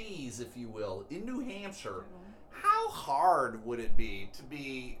big cheese, if you will, in New Hampshire. How hard would it be to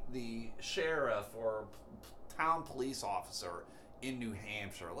be the sheriff or town police officer in New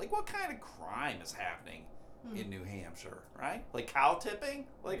Hampshire? Like, what kind of crime is happening in New Hampshire, right? Like cow tipping?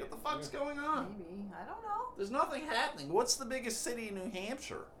 Like, what the fuck's going on? Maybe. I don't know. There's nothing happening. What's the biggest city in New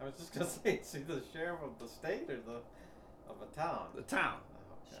Hampshire? I was just gonna say, see the sheriff of the state or of a town. The town.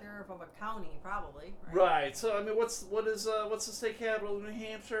 Sheriff of a county, probably. Right. So I mean, what's the state capital of New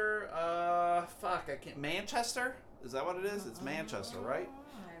Hampshire? Fuck, I can't. Manchester? Is that what it is? It's Manchester, right?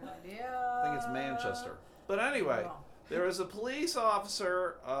 I have no idea. I think it's Manchester. But anyway, Oh. there was a police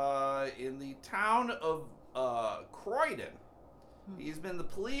officer in the town of Croydon. He's been the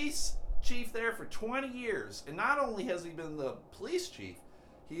police chief there for 20 years, and not only has he been the police chief,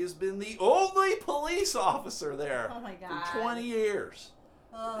 he has been the only police officer there Oh my God. for 20 years.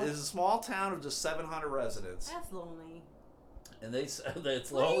 Ugh, It's a small town of just 700 residents. that's lonely. And they said that it's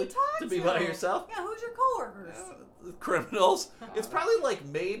Who do you lonely talk to be by yourself. Yeah, who's your coworkers? The criminals. It's probably like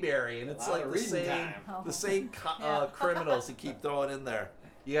Mayberry, and it's Lot like of the reading same, time. the same Yeah. criminals you keep throwing in there.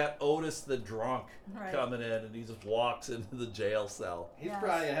 You got Otis the drunk Right. coming in, and he just walks into the jail cell. He's Yes.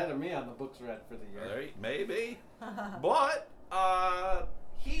 probably ahead of me on the books read for the year. Right? Maybe, but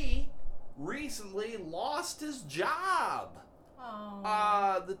he recently lost his job.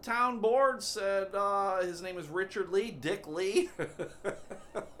 Oh. The town board said his name is Richard Lee, Dick Lee.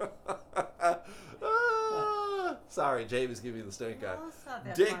 Sorry, Jamie's giving you the stink eye. No, it's not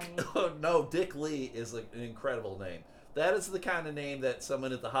that Dick, funny. no, Dick Lee is an incredible name. That is the kind of name that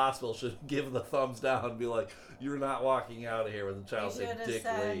someone at the hospital should give the thumbs down and be like, "You're not walking out of here with a They child should named have Dick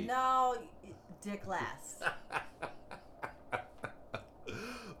said, Lee." no, Dick last.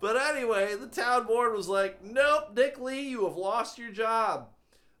 But anyway, the town board was like, "Nope, Dick Lee, you have lost your job.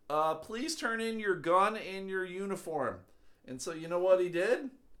 Please turn in your gun and your uniform." And so you know what he did?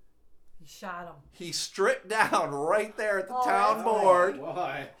 He shot him. He stripped down right there at the Oh, town that's board.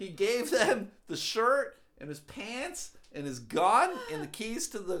 Why? He gave them the shirt and his pants and his gun and the keys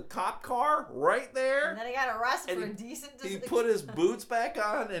to the cop car right And there. then he got arrested And for indecent He put his boots back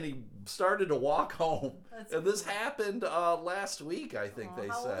on and he started to walk home. That's And this happened last week, I think they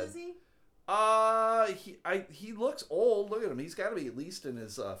how said. old is he? He looks old. Look at him. He's got to be at least in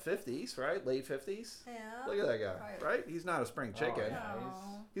his 50s, right? Late 50s. Yeah. Look at that guy, Right. right? He's not a spring chicken. yeah.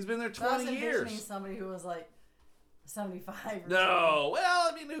 No. He's been there So I was 20 envisioning years. somebody who was like 75 or No, well,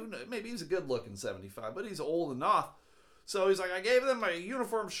 I mean, who knows? Maybe he's a good-looking 75, but he's old enough. So he's like, I gave them my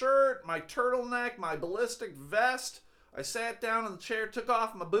uniform shirt, my turtleneck, my ballistic vest. I sat down in the chair, took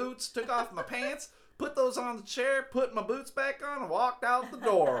off my boots, took off my pants, put those on the chair, put my boots back on, and walked out the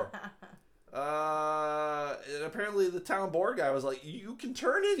door. And apparently the town board guy was like, you can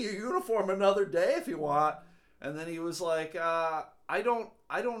turn in your uniform another day if you want. And then he was like, I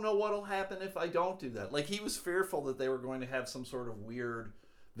don't know what'll happen if I don't do that. Like, he was fearful that they were going to have some sort of weird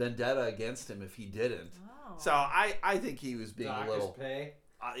vendetta against him if he didn't. Oh. So I think he was being a Doctor's little, pay.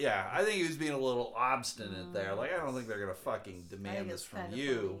 yeah, I think he was being a little obstinate there. Like, I don't think they're going to fucking I demand think this it's from kinda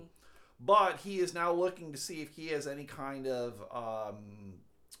you. funny. But he is now looking to see if he has any kind of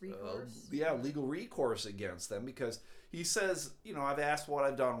Recourse. legal recourse against them, because he says, I've asked what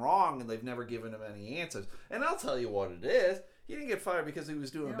I've done wrong, and they've never given him any answers. And I'll tell you what it is. He didn't get fired because he was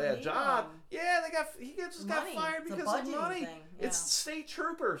doing a They don't bad need job. him. Yeah, he just got Money. fired It's a because of budgeting money. thing. It's Yeah. state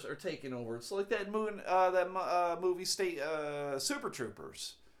troopers are taking over. It's like that movie State Super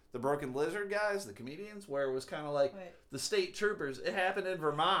Troopers. The Broken Lizard guys, the comedians, where it was kind of like Wait. the state troopers. It happened in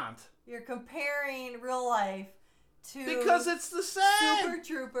Vermont. You're comparing real life to Because it's the same. Super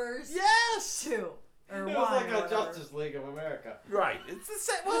Troopers Yes. 2 or It 1 was like or a whatever. Justice League of America. Right. It's the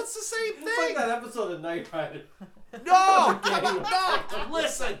same. Well, it's the same It's like thing. that episode of Knight Rider. No, come on, no.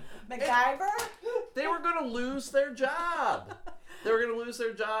 Listen, MacGyver? they were going to lose their job. They were going to lose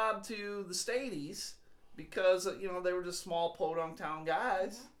their job to the Stadies because they were just small podunk town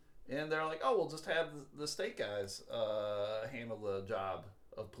guys, and they're like, oh, we'll just have the state guys handle the job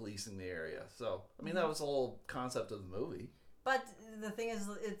of policing the area. So I mean, that was the whole concept of the movie. But the thing is,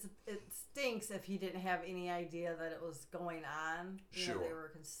 it stinks if he didn't have any idea that it was going on. Sure. They were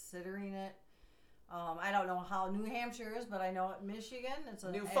considering it. I don't know how New Hampshire is, but I know at Michigan, it's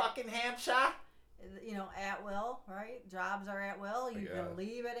a New fucking Hampshire. At will, right? Jobs are at will. You Yeah. can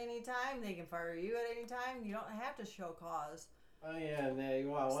leave at any time. They can fire you at any time. You don't have to show cause. Oh yeah, and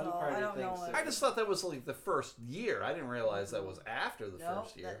one So, party I don't thinks know that- I just thought that was like the first year. I didn't realize that was after the Nope,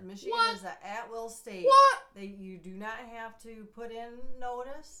 first year. that Michigan What? is an at-will state. What? You do not have to put in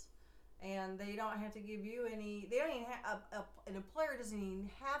notice, and they don't have to give you any. They don't even have an employer doesn't even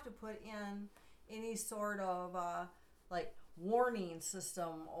have to put in any sort of like warning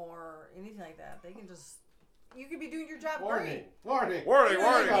system or anything like that. They can just you could be doing your job Warning! great. Warning! Warning, You know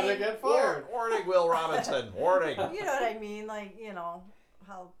what warning. I Gotta mean? get fired. Warning, Will Robinson. Warning. You know what I mean? Like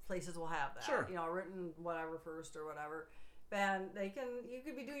how places will have that. Sure. Written whatever first or whatever. And you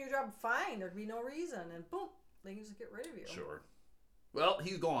could be doing your job fine. There'd be no reason, and boom, they can just get rid of you. Sure. Well,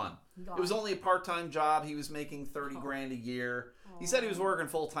 he's gone. Gone. It was only a part-time job. He was making $30 grand a year. He said he was working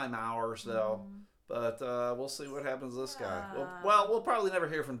full-time hours though. But we'll see what happens to this guy. Well, we'll probably never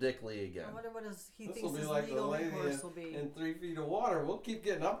hear from Dick Lee again. I wonder what he This thinks will be his like the legal lady recourse will be. in 3 feet of water. We'll keep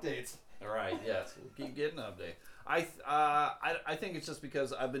getting updates. All right. Yes, we'll keep getting an update. I think it's just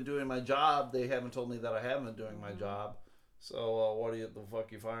because I've been doing my job. They haven't told me that I haven't been doing my job. So what the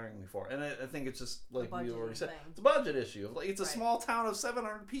fuck are you firing me for? And I think it's just like we budgeting already said, thing. it's a budget issue. Like it's a Right. small town of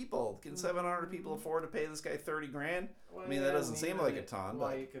 700 people. Can 700 people afford to pay this guy 30 grand? Well, I mean, that doesn't seem like a ton, Well,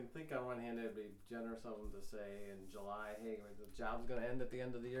 but you can think on one hand it'd be generous of him to say in July, hey, the job's going to end at the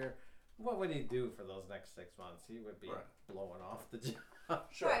end of the year. What would he do for those next 6 months? He would be Right. blowing off the job.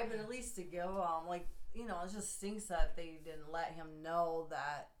 sure. Right, but at least to give it just stinks that they didn't let him know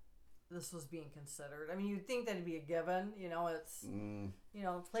that this was being considered. I mean, you'd think that'd be a given. It's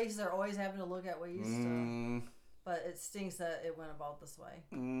places are always having to look at ways to, but it stinks that it went about this way.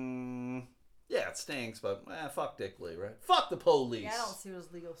 Yeah, it stinks, but fuck Dick Lee, right? Fuck the police. Yeah, I don't see what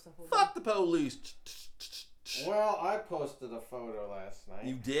his legal stuff will be. Fuck the police. Well, I posted a photo last night.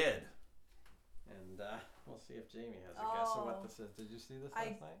 You did. And we'll see if Jamie has a guess of what this is. Did you see this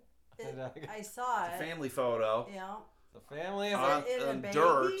last night? I saw It's it. a family photo. Yeah. The family of On, it in a on baggie?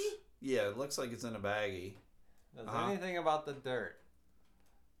 dirt. Yeah, it looks like it's in a baggie. Does Uh-huh. anything about the dirt?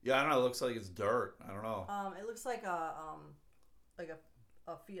 Yeah, I don't know. It looks like it's dirt. I don't know. It looks like a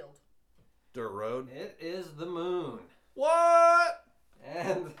field. Dirt road. It is the moon. What?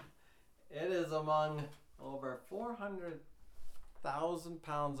 And it is among over 400,000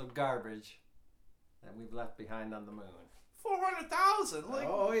 pounds of garbage that we've left behind on the moon. 400,000. Like,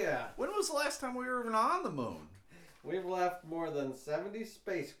 Oh, yeah. when was the last time we were even on the moon? We've left more than 70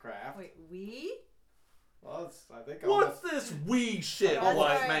 spacecraft. Wait, we? Well, I think What's almost, this we shit, That's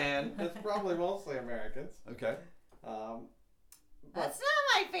white right. man? it's probably mostly Americans. Okay. But That's not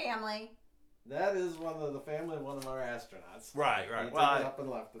my family. that is one of the family of one of our astronauts. Right, He right. took Well, it up and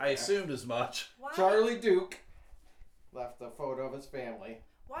left it I there. assumed as much. Why? Charlie Duke left a photo of his family.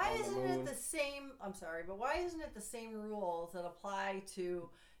 Why on the isn't moon. it the same? I'm sorry, but why isn't it the same rules that apply to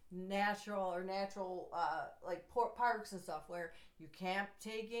natural like parks and stuff, where you can't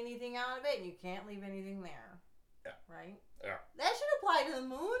take anything out of it and you can't leave anything there? Yeah. Right. Yeah. That should apply to the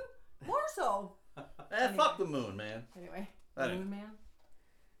moon more so. Fuck the moon, man. Anyway, Anyway. Moon Man.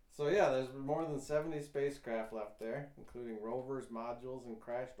 So yeah, there's more than 70 spacecraft left there, including rovers, modules, and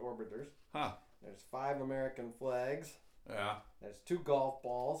crashed orbiters. Huh. There's 5 American flags. Yeah. There's 2 golf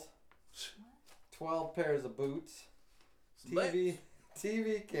balls, 12 pairs of boots, TV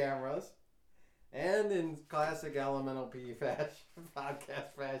cameras, and in classic Elemental P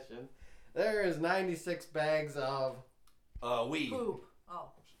podcast fashion, there is 96 bags of Weed. Poop.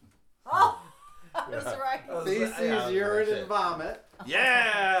 Oh. Oh. That's right. Feces, urine, and vomit.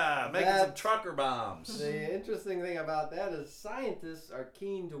 Yeah, making some That's- trucker bombs. The interesting thing about that is scientists are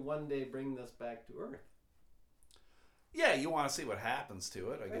keen to one day bring this back to Earth. Yeah, you want to see what happens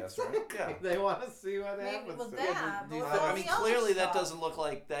to it, I guess, right? Yeah. They want to see what Maybe happens with to that, it. but with I all mean, the other clearly that stuff. doesn't look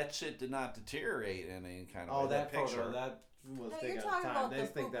like that shit did not deteriorate in any kind of Oh, way. that picture. photo, that was No, taken you're at talking the time. about They the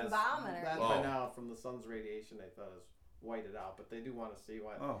think poop that's barometer. that Oh. by now from the sun's radiation. They thought is whited out, but they do want to see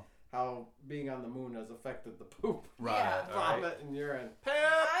what Oh, how being on the moon has affected the poop, right. Yeah. All right. vomit, and urine.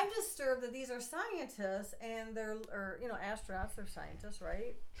 I'm disturbed that these are scientists and they're, or astronauts. They're scientists,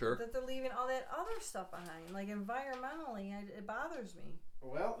 right? Sure. That they're leaving all that other stuff behind. Like environmentally, it bothers me.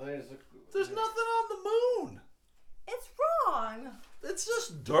 Well, there's There's nothing on the moon. It's wrong. It's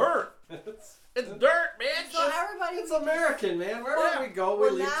just dirt. it's, It's dirt, bitch. So everybody. it's American, man. Wherever we go, we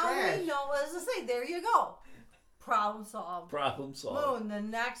Well, leave now trash. we know. As I say, there you go. Problem solved. Problem solved. Moon, the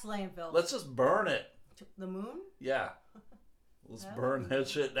next landfill. Let's just burn it. The moon? Yeah. Let's That burn would be that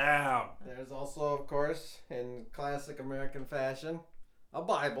shit down. There's also, of course, in classic American fashion, a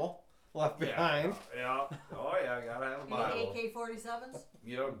Bible left behind. Yeah. Oh, yeah. I gotta have a Bible. AK-47s?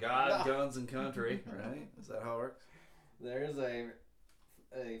 You know, God, No. guns, and country, right? Is that how it works? There's a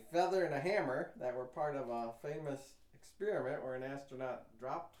feather and a hammer that were part of a famous experiment where an astronaut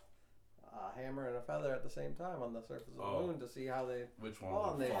dropped a hammer and a feather at the same time on the surface of Oh. the moon to see how they Which one? fall,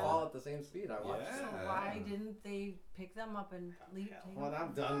 would and they fall? fall at the same speed. I watched. Yeah. So why didn't they pick them up and leave? take When them?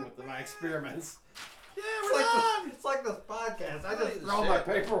 I'm done with my experiments, Yeah, it's we're like, done. it's like this podcast. I Holy just throw my shit.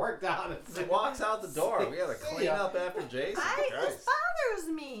 paperwork down and He say, walks out the door. We gotta See clean ya. up after Jason. This Christ. bothers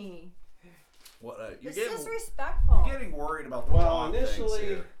me. What? You're It's getting, disrespectful. you're getting worried about the Well, wrong things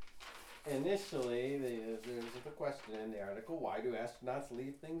here. initially, there's the question in the article: why do astronauts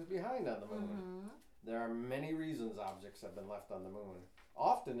leave things behind on the moon? Mhm. There are many reasons objects have been left on the moon.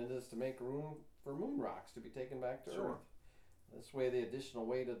 Often it is to make room for moon rocks to be taken back to Sure. Earth. This way, the additional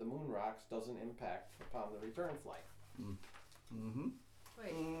weight of the moon rocks doesn't impact upon the return flight. Mm-hmm.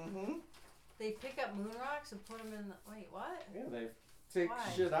 Wait, Mm-hmm. they pick up moon rocks and put them in the. Wait, what? Yeah, they take Why?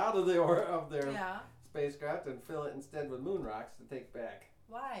 shit out of their Yeah. spacecraft and fill it instead with moon rocks to take back.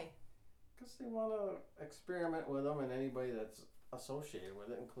 Why? Because they want to experiment with them, and anybody that's associated with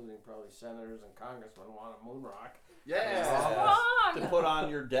it, including probably senators and congressmen, want a moon rock. Yeah. What's wrong? To put on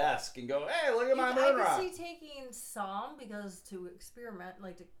your desk and go, hey, look at my I moon could rock. see taking some because to experiment,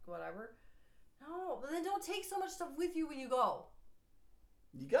 like to whatever. No, but then don't take so much stuff with you when you go.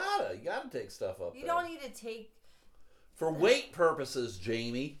 You gotta take stuff up You there. don't need to take. For weight purposes,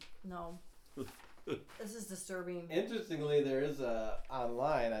 Jamie. No. This is disturbing. Interestingly, there is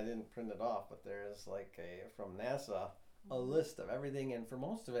online. I didn't print it off, but there is from NASA a list of everything, and for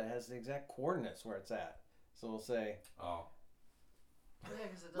most of it has the exact coordinates where it's at. So we'll say Oh. Yeah,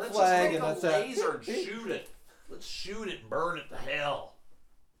 'cause it Let's doesn't. Flag just and take that's a it. laser and shoot it. Let's shoot it and burn it to hell.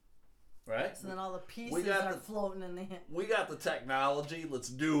 Right? So then all the pieces We got are the- floating in the We got the technology. Let's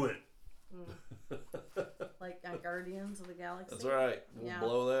do it. like Guardians of the Galaxy. That's right. We'll Yeah.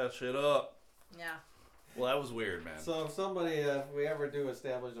 blow that shit up. Yeah. Well, that was weird, man. so. If we ever do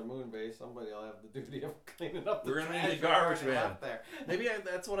establish a moon base, somebody will have the duty of cleaning up the We're gonna trash need a we've garbage already man. left there. Maybe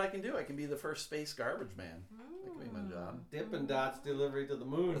that's what I can do. I can be the first space garbage man. That could be my job. Dippin' Dots delivery to the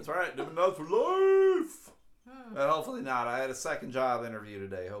moon. That's right. Doing that for life. Hmm. Hopefully not. I had a second job interview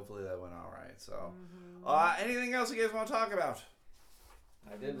today. Hopefully that went all right. So, anything else you guys want to talk about?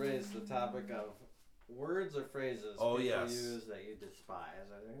 I did raise the topic of words or phrases Oh, people yes. use that you despise.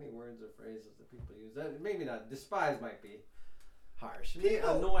 Are there any words or phrases that people use that maybe not despise might be harsh? May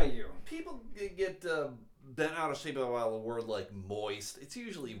People- annoy you. People get bent out of shape about a word like moist. It's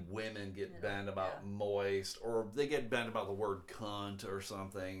usually women get Yeah, bent about yeah. moist, or they get bent about the word cunt or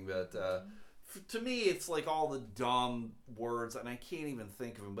something. But to me, it's like all the dumb words, and I can't even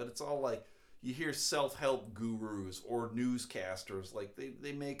think of them. But it's all like you hear self-help gurus or newscasters, like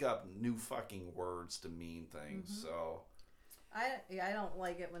they make up new fucking words to mean things. So I don't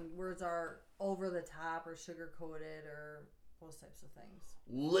like it when words are over the top or sugar coated or those types of things.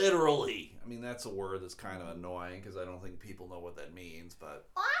 literally, I mean, that's a word that's kind of annoying because I don't think people know what that means. But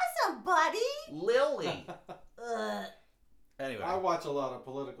Awesome, buddy. Lily. Ugh. Anyway. I watch a lot of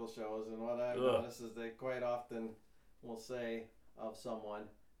political shows, and what I've Ugh. noticed is they quite often will say of someone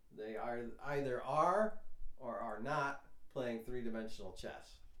they either are or are not playing three-dimensional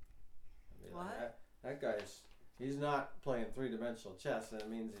chess. I mean, What? That guy's he's not playing three-dimensional chess, and it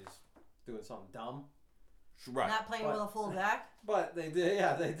means he's doing something dumb. Right. Not playing But- with a full deck. But they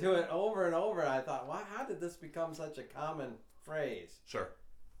do it over and over. And I thought, how did this become such a common phrase? Sure.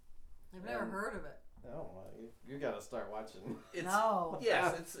 I've never Um, heard of it. No, you got to start watching. It's, No.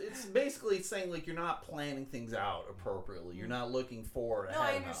 Yes, it's basically saying like you're not planning things out appropriately. You're not looking forward No,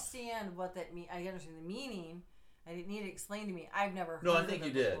 ahead I enough. understand what that mean. I understand the meaning. I didn't need it explained to me. I've never heard No, I of think it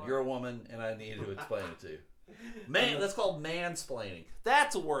you did. before. You're a woman, and I needed to explain it to you. Man, that's called mansplaining.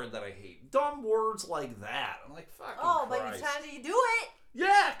 That's a word that I hate. Dumb words like that. I'm like, fucking Oh, but Christ. you time do you do it?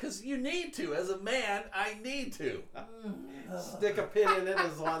 Yeah, because you need to. As a man, I need to. Stick a pin in it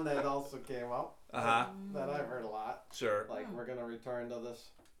is one that also came up. Uh-huh. That I've heard a lot. Sure. Like, we're going to return to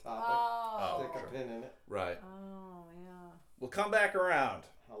this topic. Oh. Stick a pin in it. Right. Oh, yeah. We'll come back around.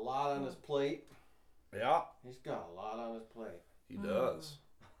 A lot on his plate. Yeah, He's got a lot on his plate. he does.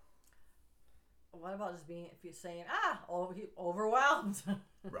 What about just being, if you're saying, he overwhelmed?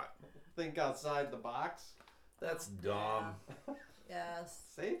 Right. Think outside the box. That's dumb. Yes.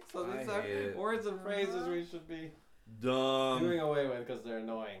 See? So I these are hate it. words and phrases we should be Dumb. doing away with because they're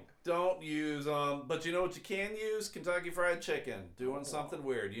annoying. Don't use them. But you know what you can use? Kentucky Fried Chicken. Doing something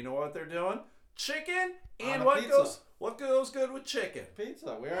weird. You know what they're doing? Chicken On and a what pizza. goes good with chicken?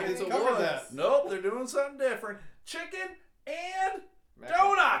 Pizza. We already Pizza covered was. that. Nope, they're doing something different. Chicken and Mac-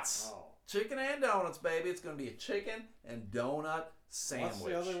 donuts. Oh. Chicken and donuts, baby. It's going to be a chicken and donut sandwich. What's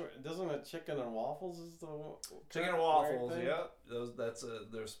the other? Doesn't it chicken and waffles is the Chicken and weird waffles, thing? yep. That's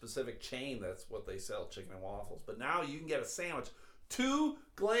their specific chain. That's what they sell, chicken and waffles. But now you can get a sandwich, 2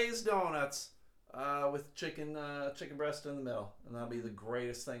 glazed donuts with chicken breast in the middle, and that'll be the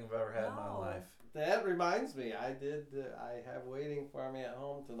greatest thing I've ever had in my Wow. life. That reminds me, I have waiting for me at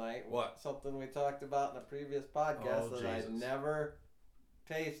home tonight. What? Something we talked about in a previous podcast Oh, that I Jesus. never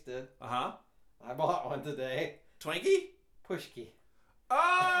tasted. Uh-huh. I bought one today. Twinkie? Pushki.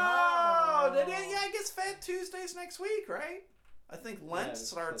 Oh! Oh. Yeah, I guess Fat Tuesday's next week, right? I think Lent Yeah, it's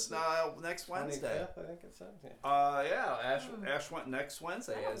starts the next Wednesday. 25th, I think it said. Yeah. Yeah, Ash went next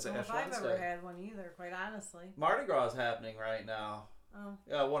Wednesday. I don't As know Ash if I've Wednesday. ever had one either, quite honestly. Mardi Gras is happening right now. Oh.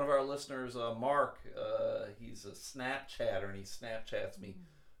 Yeah, one of our listeners, Mark, he's a Snapchatter, and he Snapchats me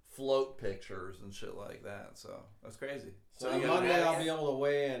float pictures and shit like that. So that's crazy. So you on gotta Monday have- I'll be able to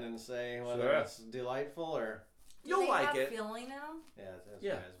weigh in and say whether Sure. it's delightful or Do You'll they like have it. filling in them? it's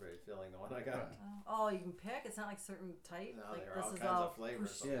Yeah. raspberry filling. The one I got. Right. Oh, you can pick. It's not like certain type. No, like there are this all is kinds all of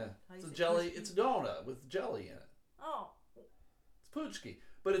flavors. push- Yeah, How it's you a say jelly. pushki? It's a donut with jelly in it. Oh, It's puchki,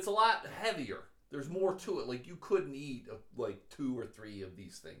 but it's a lot heavier. There's more to it. Like you couldn't eat like 2 or 3 of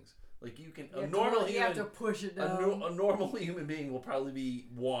these things. Like you can you a normal you have to human. push it A, down. a normal human being will probably be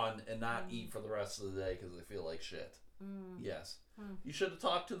one and not eat for the rest of the day because they feel like shit. Yes. You should have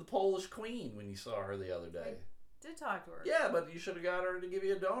talked to the Polish queen when you saw her the other day. Did talk to her. Yeah, but you should have got her to give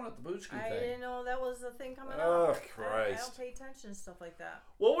you a donut, the Buchki I thing. didn't know that was the thing coming Oh, up. I Christ. don't pay attention to stuff like that.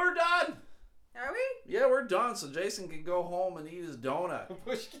 Well, we're done. Are we? Yeah, we're done. So Jason can go home and eat his donut.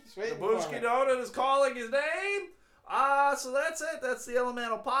 Pushki's The waiting for Buchki me. donut is calling his name. So that's it. That's the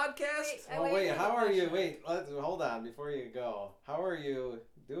Elemental Podcast. Wait, Oh wait, wait, wait, how are you? question. Wait, hold on before you go. How are you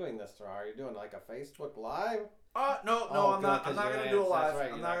doing this tomorrow? Are you doing like a Facebook Live? No, Oh, I'm good, not. 'cause I'm not you're going to an do a ants, live. that's right, I'm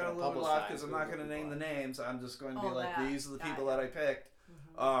you're not not going to gonna do a live publicize because I'm who not the going to name the people names. I'm just going to be Oh, like, that. these are the Got people it. that I picked.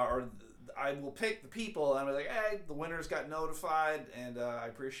 I will pick the people and I'll be like, hey, the winners got notified, and I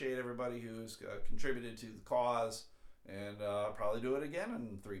appreciate everybody who's contributed to the cause, and probably do it again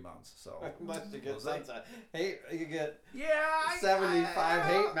in 3 months. So Unless you get We'll see. sunset. Hey, you get yeah, 75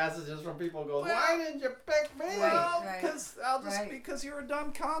 hate messages from people going, why didn't you pick me? Well, Right. because I'll just Right. because you're a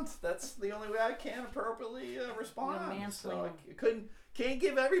dumb cunt. That's the only way I can appropriately respond. So I mansplaining. can't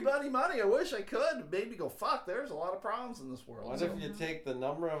give everybody money. I wish I could. Maybe go fuck. There's a lot of problems in this world. What So if you take the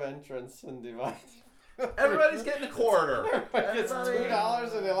number of entrants and divide? everybody's getting a quarter. It's Everybody-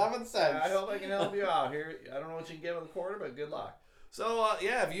 $2.11. I hope I can help you out here. I don't know what you can get with a quarter, but good luck. So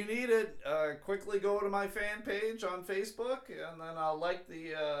yeah, if you need it, quickly go to my fan page on Facebook, and then I'll like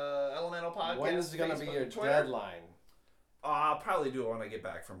the Elemental Podcast. When is going to be Facebook your and Twitter. deadline? I'll probably do it when I get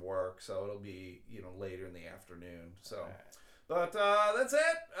back from work, so it'll be later in the afternoon. So, but that's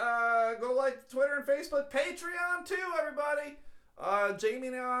it. Go like Twitter and Facebook, Patreon too, everybody. Jamie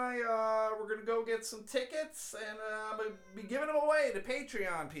and I, we're gonna go get some tickets, and I'm gonna be giving them away to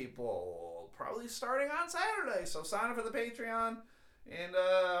Patreon people, probably starting on Saturday. So sign up for the Patreon, and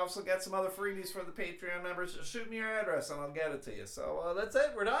also get some other freebies for the Patreon members. Just shoot me your address, and I'll get it to you. So that's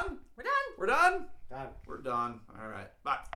it. We're done. We're done. We're done. Done. We're done. All right. Bye.